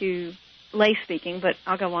into lay speaking, but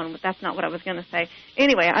I'll go on. That's not what I was going to say.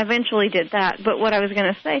 Anyway, I eventually did that. But what I was going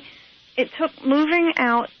to say, it took moving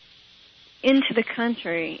out into the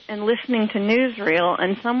country and listening to newsreel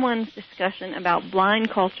and someone's discussion about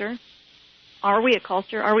blind culture. Are we a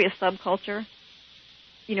culture? Are we a subculture?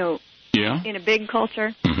 In a big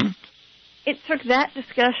culture? Mm-hmm. It took that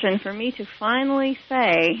discussion for me to finally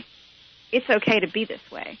say, it's okay to be this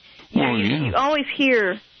way. You always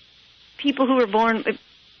hear people who are born,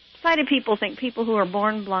 sighted people think people who are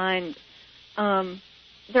born blind,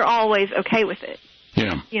 they're always okay with it.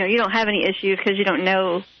 Yeah. You don't have any issues because you don't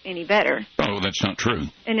know any better. Oh, that's not true.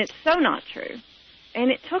 And it's so not true.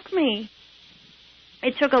 And it took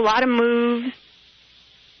a lot of moves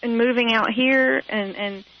and moving out here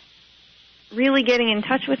and really getting in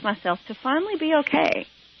touch with myself to finally be okay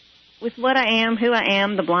with what I am, who I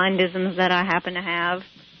am, the blindisms that I happen to have.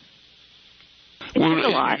 It took a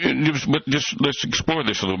lot. But just let's explore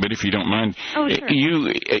this a little bit, if you don't mind. Oh, sure.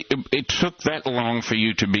 It took that long for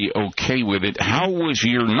you to be okay with it. How was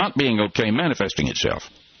your not being okay manifesting itself?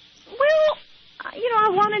 Well, I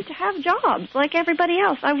wanted to have jobs like everybody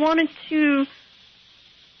else. I wanted to,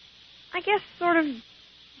 I guess, sort of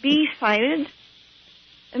be sighted.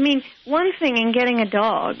 I mean, one thing in getting a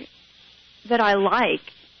dog that I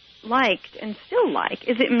liked and still like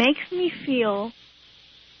is it makes me feel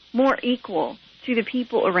more equal to the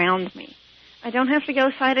people around me. I don't have to go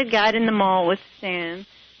sighted guide in the mall with Stan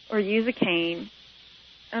or use a cane.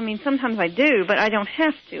 I mean, sometimes I do, but I don't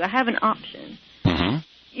have to. I have an option. Mm-hmm.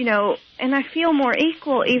 And I feel more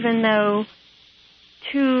equal, even though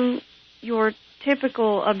to your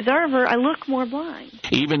typical observer, I look more blind.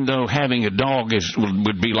 Even though having a dog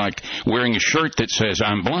would be like wearing a shirt that says,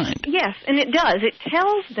 I'm blind. Yes, and it does. It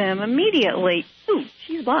tells them immediately, ooh,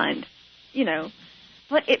 she's blind,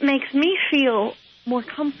 But it makes me feel more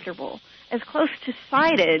comfortable, as close to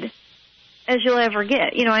sighted as you'll ever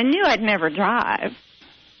get. I knew I'd never drive,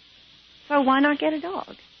 so why not get a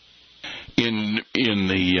dog? In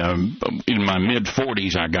my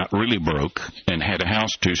mid-40s, I got really broke and had a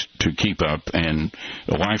house to keep up and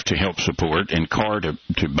a wife to help support and car to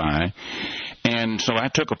buy. And so I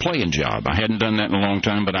took a playing job. I hadn't done that in a long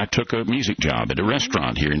time, but I took a music job at a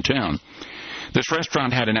restaurant here in town. This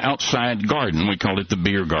restaurant had an outside garden. We called it the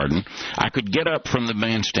beer garden. I could get up from the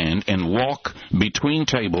bandstand and walk between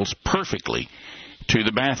tables perfectly to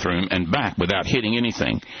the bathroom and back without hitting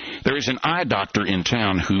anything. There is an eye doctor in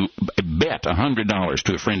town who bet $100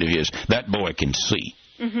 to a friend of his that boy can see.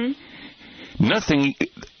 Mm-hmm. Nothing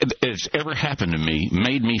that's ever happened to me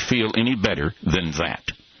made me feel any better than that.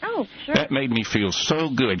 Oh, sure. That made me feel so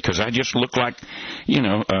good because I just looked like,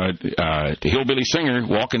 a hillbilly singer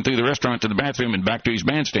walking through the restaurant to the bathroom and back to his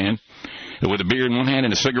bandstand with a beer in one hand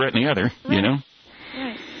and a cigarette in the other, Right.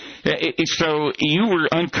 Right. So you were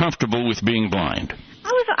uncomfortable with being blind.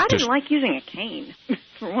 I didn't like using a cane,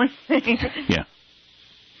 for one thing. Yeah.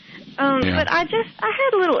 But I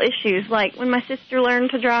had little issues, like when my sister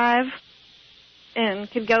learned to drive and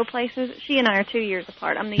could go places. She and I are 2 years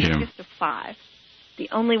apart. I'm the youngest of 5. The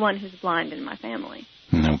only one who's blind in my family.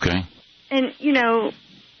 Okay. And,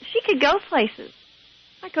 she could go places.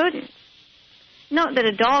 I couldn't. Not that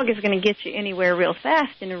a dog is going to get you anywhere real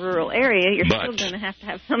fast in a rural area. You're still going to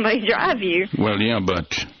have somebody drive you. Well, yeah,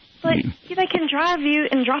 but they can drive you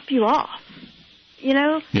and drop you off,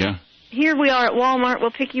 Yeah. Here we are at Walmart.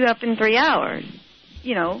 We'll pick you up in 3 hours,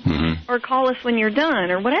 Mm-hmm. or call us when you're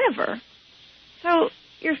done or whatever. So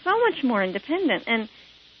you're so much more independent. And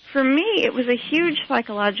for me, it was a huge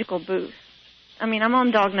psychological boost. I mean, I'm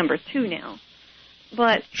on dog number 2 now.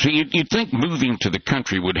 But so you'd think moving to the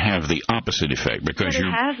country would have the opposite effect because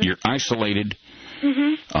you're isolated.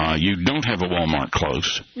 Mm-hmm. You don't have a Walmart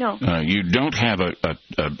close. No. You don't have a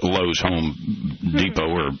Lowe's Home Depot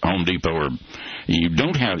or Home Depot, or you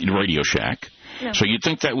don't have Radio Shack. No. So you'd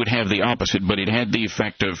think that would have the opposite, but it had the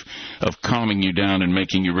effect of calming you down and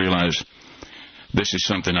making you realize this is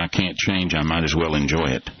something I can't change. I might as well enjoy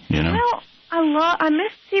it. Well, I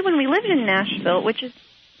miss when we lived in Nashville, which is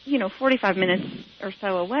 45 minutes or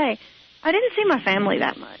so away. I didn't see my family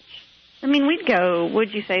that much. I mean, we'd go,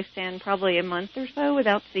 would you say, Stan, probably a month or so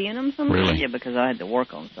without seeing them sometimes. Really? Yeah, because I had to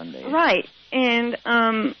work on Sundays. Right. And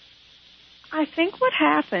I think what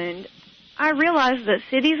happened, I realized that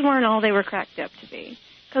cities weren't all they were cracked up to be.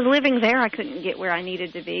 Because living there, I couldn't get where I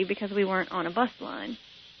needed to be because we weren't on a bus line.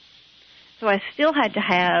 So I still had to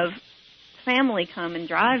have family come and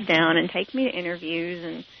drive down and take me to interviews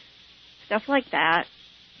and stuff like that.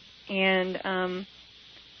 And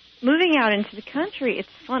moving out into the country, it's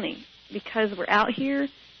funny because we're out here,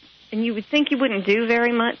 and you would think you wouldn't do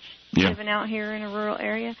very much living out here in a rural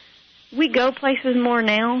area. We go places more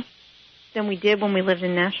now than we did when we lived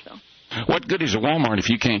in Nashville. What good is a Walmart if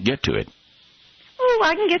you can't get to it? Oh,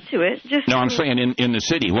 I can get to it. No, I'm saying in the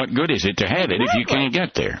city, what good is it to have it if you can't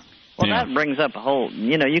get there? Well, that brings up a whole,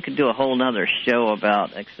 you could do a whole other show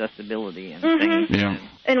about accessibility and things. Yeah.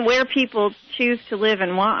 And where people choose to live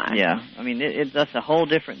and why. Yeah. I mean, that's a whole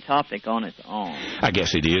different topic on its own. I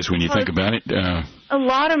guess it is when you think about it. A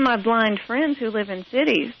lot of my blind friends who live in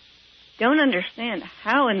cities don't understand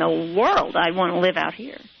how in the world I want to live out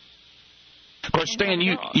here. Of course, Stan,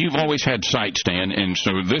 you've always had sight, Stan, and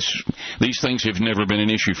so these things have never been an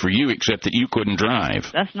issue for you except that you couldn't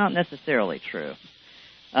drive. That's not necessarily true.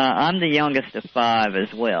 I'm the youngest of 5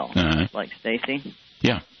 as well, like Stacy.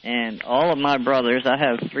 Yeah. And all of my brothers, I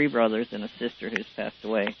have 3 brothers and a sister who's passed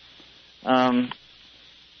away.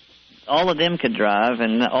 All of them could drive,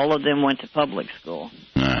 and all of them went to public school.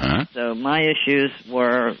 So my issues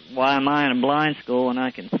were, why am I in a blind school when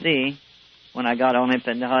I can see? When I got on up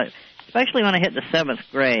into high, especially when I hit the 7th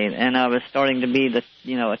grade, and I was starting to be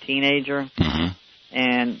a teenager.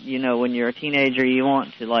 And when you're a teenager, you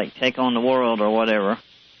want to like take on the world or whatever.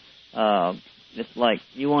 It's like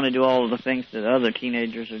you want to do all of the things that other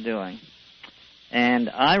teenagers are doing. And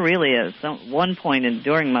I really, at one point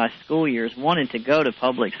during my school years, wanted to go to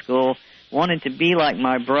public school, wanted to be like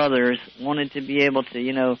my brothers, wanted to be able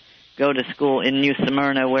to, go to school in New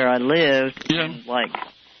Smyrna where I lived, and like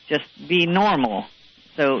just be normal.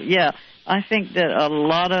 So, yeah, I think that a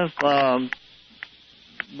lot of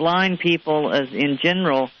blind people, as in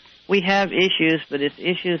general, we have issues, but it's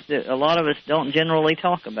issues that a lot of us don't generally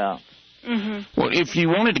talk about. Well, if you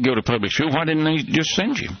wanted to go to public school, why didn't they just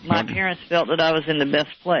send you? My parents felt that I was in the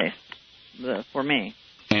best place for me.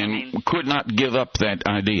 And could not give up that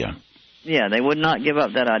idea. Yeah, they would not give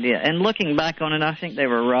up that idea. And looking back on it, I think they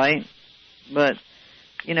were right. But,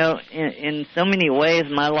 in so many ways,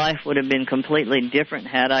 my life would have been completely different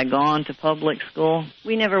had I gone to public school.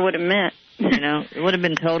 We never would have met. It would have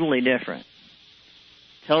been totally different.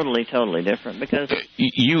 Totally different, because...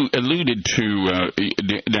 You alluded to...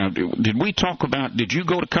 now, did we talk about... Did you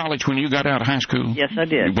go to college when you got out of high school? Yes, I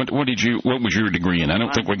did. What was your degree in? I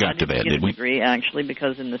don't think we got to that, did we? I did degree, actually,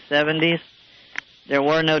 because in the 70s, there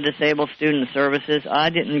were no disabled student services.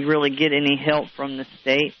 I didn't really get any help from the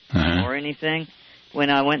state or anything when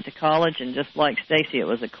I went to college, and just like Stacy, it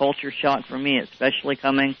was a culture shock for me, especially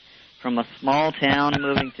coming from a small town,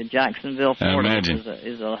 moving to Jacksonville, Florida, which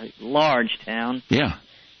is a large town. Yeah.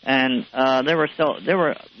 And there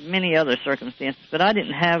were many other circumstances, but I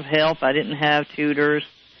didn't have help. I didn't have tutors.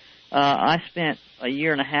 I spent a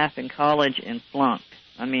year and a half in college and flunked.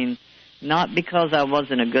 I mean, not because I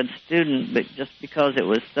wasn't a good student, but just because it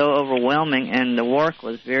was so overwhelming and the work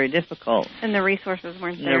was very difficult. And the resources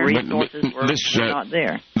weren't there. The resources were not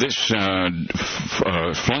there. This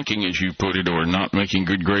flunking, as you put it, or not making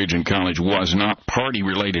good grades in college was not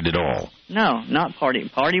party-related at all. No, not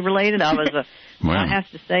party-related. I was Well, I have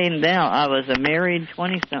to say now, I was a married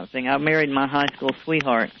 20-something. I married my high school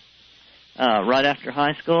sweetheart right after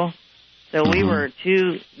high school. So we were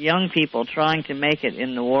 2 young people trying to make it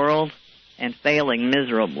in the world and failing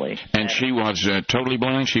miserably. And she was totally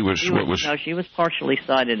blind? No, she was partially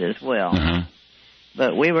sighted as well.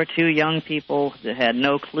 But we were 2 young people that had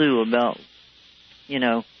no clue about,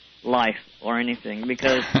 life or anything,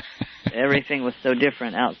 because everything was so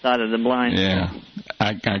different outside of the blind school.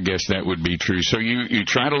 I guess that would be true. So you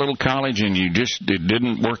tried a little college and it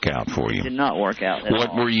didn't work out for you. It did not work out at all.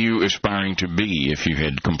 What were you aspiring to be if you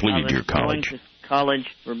had completed your college? I was going to college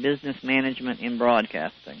for business management in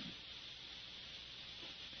broadcasting.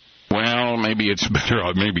 Well, maybe you're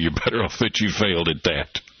better off that you failed at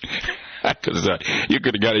that. Because you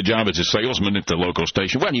could have got a job as a salesman at the local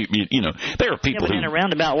station. Well, there are people who... in a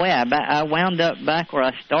roundabout way, I wound up back where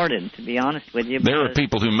I started, to be honest with you. There are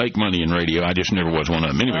people who make money in radio. I just never was one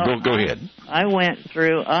of them. Anyway, go ahead. I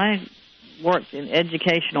worked in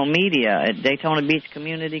educational media at Daytona Beach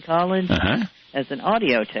Community College as an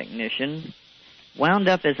audio technician. Wound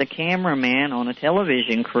up as a cameraman on a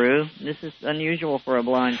television crew. This is unusual for a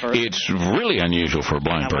blind person. It's really unusual for a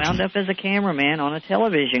blind person. I wound up as a cameraman on a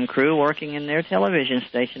television crew working in their television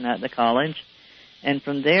station at the college. And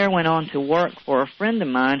from there went on to work for a friend of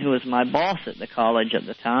mine who was my boss at the college at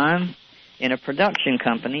the time in a production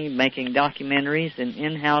company making documentaries and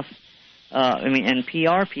and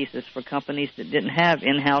PR pieces for companies that didn't have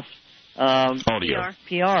in-house audio.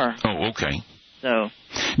 PR. Oh, okay. So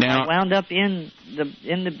now, I wound up in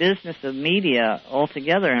the business of media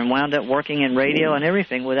altogether and wound up working in radio and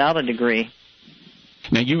everything without a degree.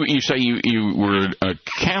 Now, you say you were a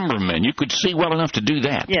cameraman. You could see well enough to do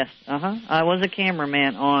that. Yes, I was a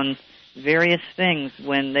cameraman on various things.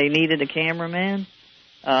 When they needed a cameraman,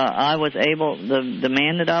 I was able, the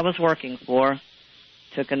man that I was working for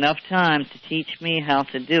took enough time to teach me how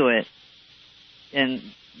to do it, and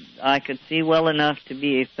I could see well enough to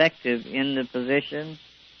be effective in the position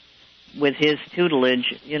with his tutelage,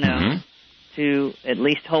 to at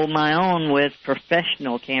least hold my own with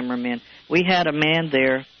professional cameramen. We had a man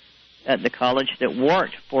there at the college that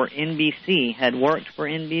worked for NBC, had worked for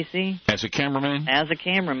NBC. As a cameraman? As a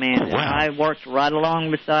cameraman. Oh, wow. And I worked right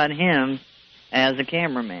along beside him as a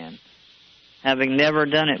cameraman, having never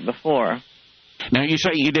done it before. Now, you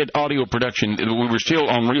say you did audio production. We were still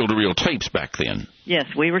on reel-to-reel tapes back then. Yes,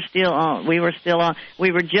 we were still on. We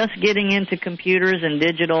were just getting into computers and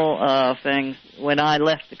digital things when I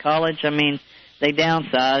left the college. I mean, they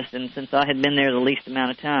downsized, and since I had been there the least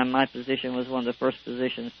amount of time, my position was one of the first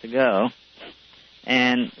positions to go.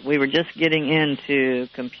 And we were just getting into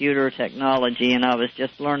computer technology, and I was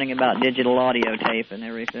just learning about digital audio tape and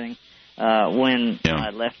everything when I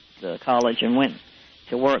left the college and went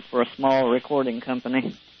to work for a small recording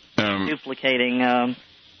company, duplicating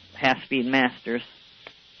half-speed masters.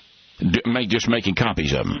 Just making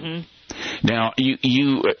copies of them. Mm-hmm. Now,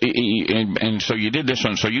 and so you did this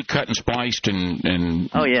one. So you cut and spliced and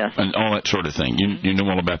oh yes, and all that sort of thing. You know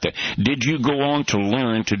all about that. Did you go on to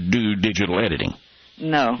learn to do digital editing?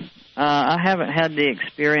 No, I haven't had the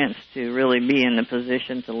experience to really be in the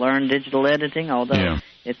position to learn digital editing. Although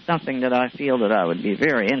it's something that I feel that I would be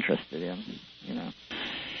very interested in. You know.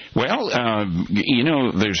 Well,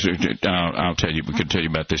 there's. I'll tell you. We could tell you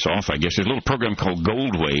about this off. I guess there's a little program called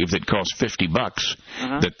Gold Wave that costs $50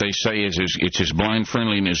 that they say it's as blind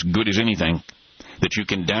friendly and as good as anything that you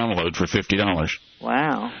can download for $50.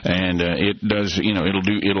 Wow. And it does.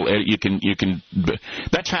 It'll edit. You can.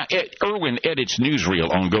 That's how Irwin edits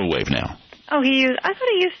newsreel on Gold Wave now. Oh, I thought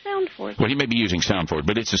he used SoundForge. Well, he may be using SoundForge,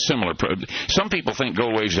 but it's a similar. Some people think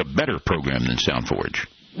Gold Wave's a better program than SoundForge.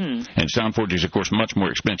 And SoundForge is, of course, much more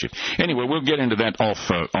expensive. Anyway, we'll get into that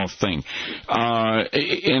off thing.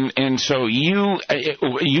 And so you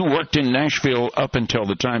worked in Nashville up until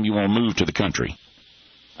the time you all moved to the country.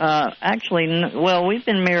 Actually, we've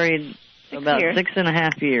been married about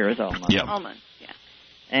 6.5 years almost. Yeah. Almost, yeah.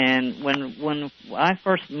 And when I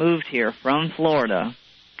first moved here from Florida,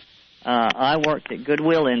 I worked at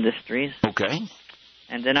Goodwill Industries. Okay.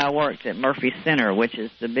 And then I worked at Murphy Center, which is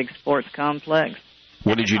the big sports complex.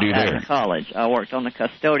 What did you do there? At college. I worked on the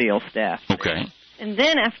custodial staff. Okay. And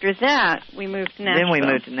then after that, we moved to Nashville. Then we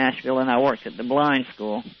moved to Nashville, and I worked at the blind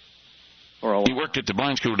school for a while. You worked at the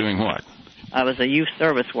blind school doing what? I was a youth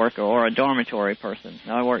service worker or a dormitory person.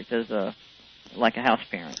 I worked as like a house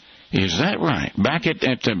parent. Is that right? Back at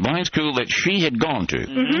the blind school that she had gone to?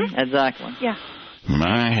 Mm-hmm. Exactly. Yeah.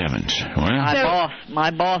 My heavens. Well, my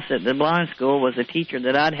boss at the blind school was a teacher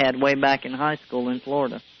that I'd had way back in high school in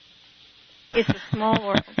Florida. It's a small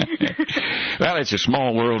world. Well, it's a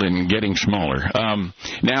small world and getting smaller.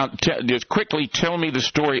 Now, just quickly tell me the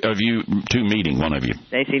story of you two meeting, one of you.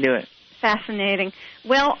 Stacy, do it. Fascinating.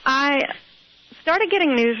 Well, I started getting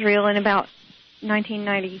newsreel in about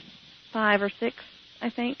 1995 or 6, I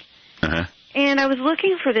think. Uh-huh. And I was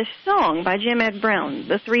looking for this song by Jim Ed Brown,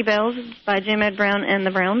 The Three Bells by Jim Ed Brown and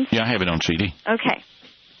the Browns. Yeah, I have it on CD. Okay.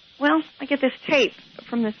 Well, I get this tape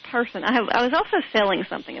from this person. I was also selling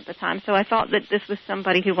something at the time, so I thought that this was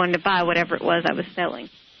somebody who wanted to buy whatever it was I was selling.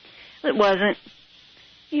 It wasn't.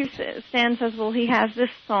 Stan says, well, he has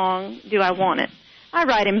this song. Do I want it? I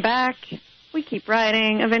write him back. We keep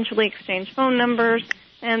writing, eventually exchange phone numbers,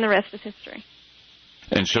 and the rest is history.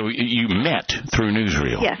 And so you met through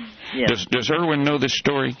newsreel. Yes. Does Irwin know this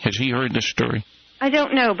story? Has he heard this story? I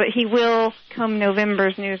don't know, but he will come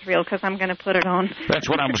November's newsreel because I'm going to put it on. That's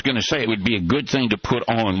what I was going to say. It would be a good thing to put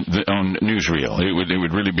on newsreel. It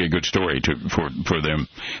would really be a good story for them.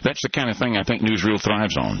 That's the kind of thing I think newsreel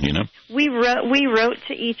thrives on. You know. We wrote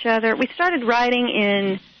to each other. We started writing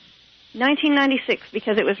in 1996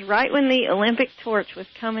 because it was right when the Olympic torch was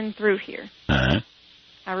coming through here. Uh-huh.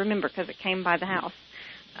 I remember because it came by the house.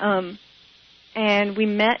 And we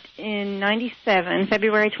met in 97,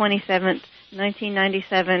 February 27th.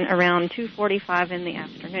 1997, around 2:45 in the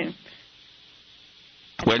afternoon.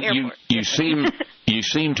 Well, you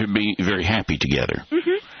seem to be very happy together.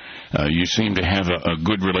 Mm-hmm. You seem to have a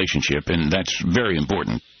good relationship, and that's very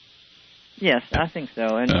important. Yes, I think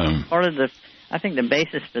so. And I think the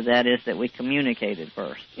basis for that is that we communicated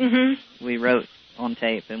first. Mm-hmm. We wrote on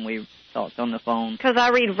tape and we talked on the phone. Because I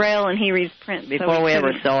read Braille and he reads print. Before we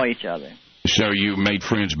ever saw each other. So you made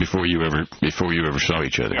friends before you ever saw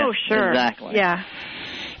each other. Oh, sure. Exactly. Yeah.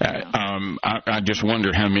 I just wonder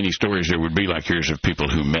how many stories there would be like yours of people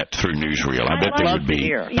who met through newsreel. I bet there would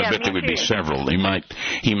be. I bet there would be several.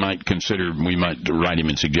 He might consider. We might write him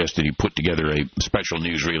and suggest that he put together a special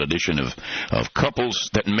newsreel edition of couples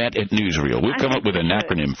that met at newsreel. We'll come up with an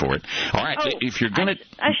acronym for it. All right. If you're gonna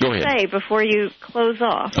go ahead. I should say before you close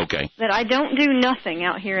off. Okay. That I don't do nothing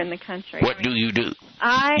out here in the country. What do you do?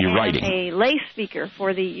 You're am writing. A lay speaker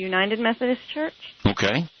for the United Methodist Church.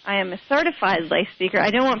 Okay. I am a certified lay speaker. I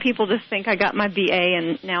don't want people to think I got my BA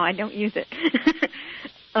and now I don't use it.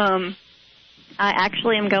 I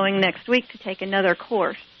actually am going next week to take another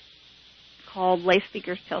course called Lay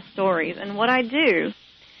Speakers Tell Stories. And what I do,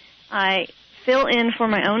 I fill in for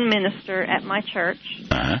my own minister at my church,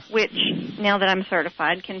 which, now that I'm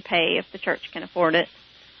certified, can pay if the church can afford it.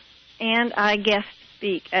 And I guest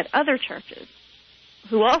speak at other churches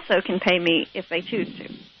who also can pay me if they choose to.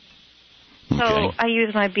 So I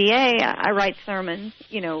use my BA. I write sermons,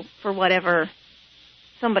 for whatever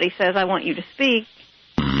somebody says I want you to speak.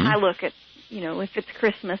 I look at, if it's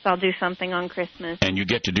Christmas, I'll do something on Christmas. And you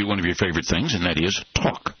get to do one of your favorite things, and that is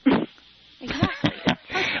talk. Exactly.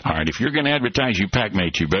 All right, if you're going to advertise you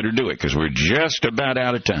Packmates, you better do it, because we're just about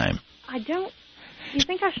out of time. I don't. You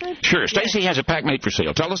think I should? Sure. Stacy has a Packmate for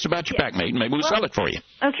sale. Tell us about your Packmate, and maybe we'll sell it for you.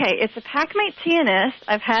 Okay, it's a Packmate TNS.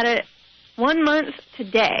 I've had it 1 month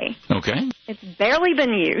today. Okay. It's barely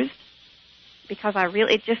been used because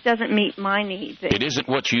it just doesn't meet my needs. It isn't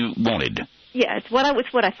what you wanted. Yeah, it's what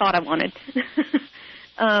I thought I wanted.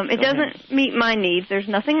 It doesn't meet my needs. There's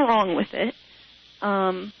nothing wrong with it.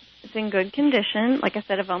 It's in good condition. Like I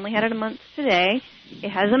said, I've only had it a month today.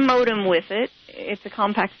 It has a modem with it. It's a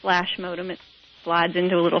compact flash modem. It slides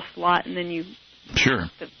into a little slot, and then you... Sure.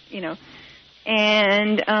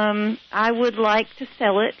 And I would like to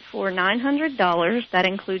sell it for $900. That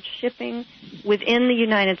includes shipping within the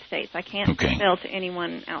United States. I can't sell to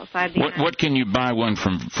anyone outside the United States. What can you buy one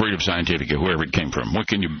from Freedom Scientific, or whoever it came from? What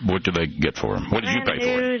do they get for them? What did you pay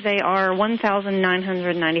for it? They are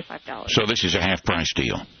 $1,995. So this is a half-price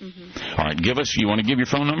deal. All right, you want to give your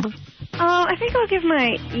phone number? I think I'll give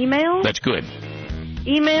my email. That's good.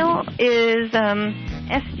 Email is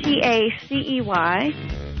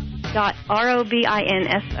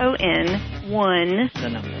STACEY.ROBINSON1.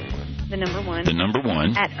 The number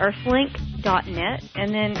one. At earthlink.net.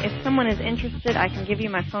 And then if someone is interested, I can give you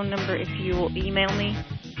my phone number if you will email me.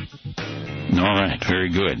 All right, very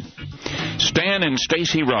good. Stan and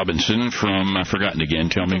Stacy Robinson from, I've forgotten again,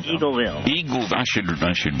 tell me. Eagleville. I should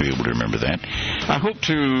be able to remember that. I hope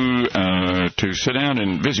to sit down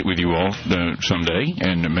and visit with you all someday,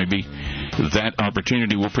 and maybe that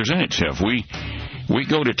opportunity will present itself. We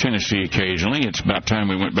go to Tennessee occasionally. It's about time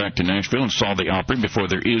we went back to Nashville and saw the Opry before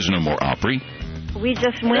there is no more Opry. We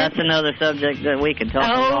just went. That's another subject that we could talk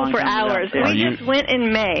about. For hours. We just went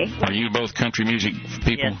in May. Are you both country music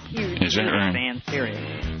people? Yes. Is that right? Fans, period.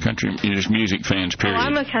 Country music fans, period.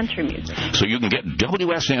 I'm a country music. So you can get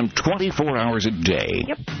WSM 24 hours a day.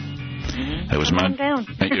 Yep. That was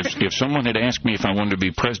if someone had asked me if I wanted to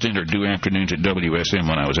be president or do afternoons at WSM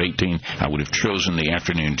when I was 18, I would have chosen the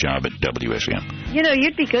afternoon job at WSM.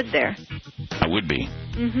 You'd be good there. I would be.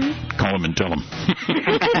 Call them and tell them.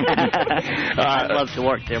 I'd love to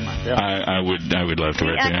work there myself. I would love to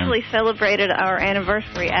work there. We actually celebrated our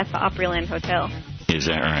anniversary at the Opryland Hotel. Is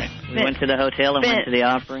that right? We went to the hotel and went to the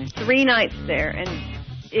Opry. 3 nights there, and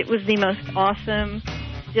it was the most awesome,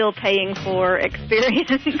 still paying for experience.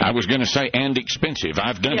 I was going to say, and expensive.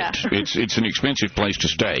 I've done it. It's an expensive place to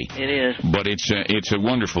stay. It is. But it's a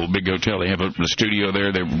wonderful big hotel. They have a studio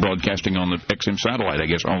there. They're broadcasting on the XM satellite, I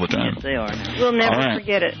guess, all the time. Yes, they are. We'll never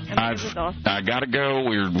forget it. It was awesome. I got to go.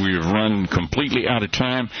 We've run completely out of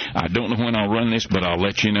time. I don't know when I'll run this, but I'll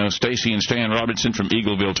let you know. Stacy and Stan Robinson from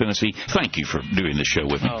Eagleville, Tennessee, thank you for doing the show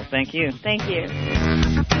with me. Oh, thank you. Thank you.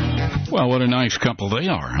 Well, what a nice couple they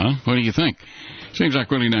are, huh? What do you think? Seems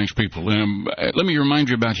like really nice people. Let me remind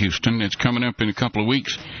you about Houston. It's coming up in a couple of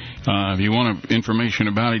weeks. If you want information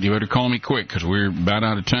about it, you better call me quick because we're about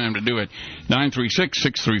out of time to do it.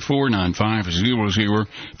 936-634-9500.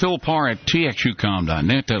 Phil Parr at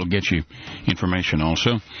txucom.net. That'll get you information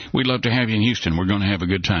also. We'd love to have you in Houston. We're going to have a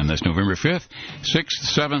good time. That's November 5th, 6th,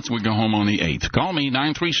 7th. We go home on the 8th. Call me,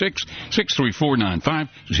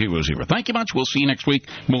 936-634-9500. Thank you much. We'll see you next week.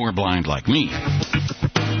 More Blind Like Me.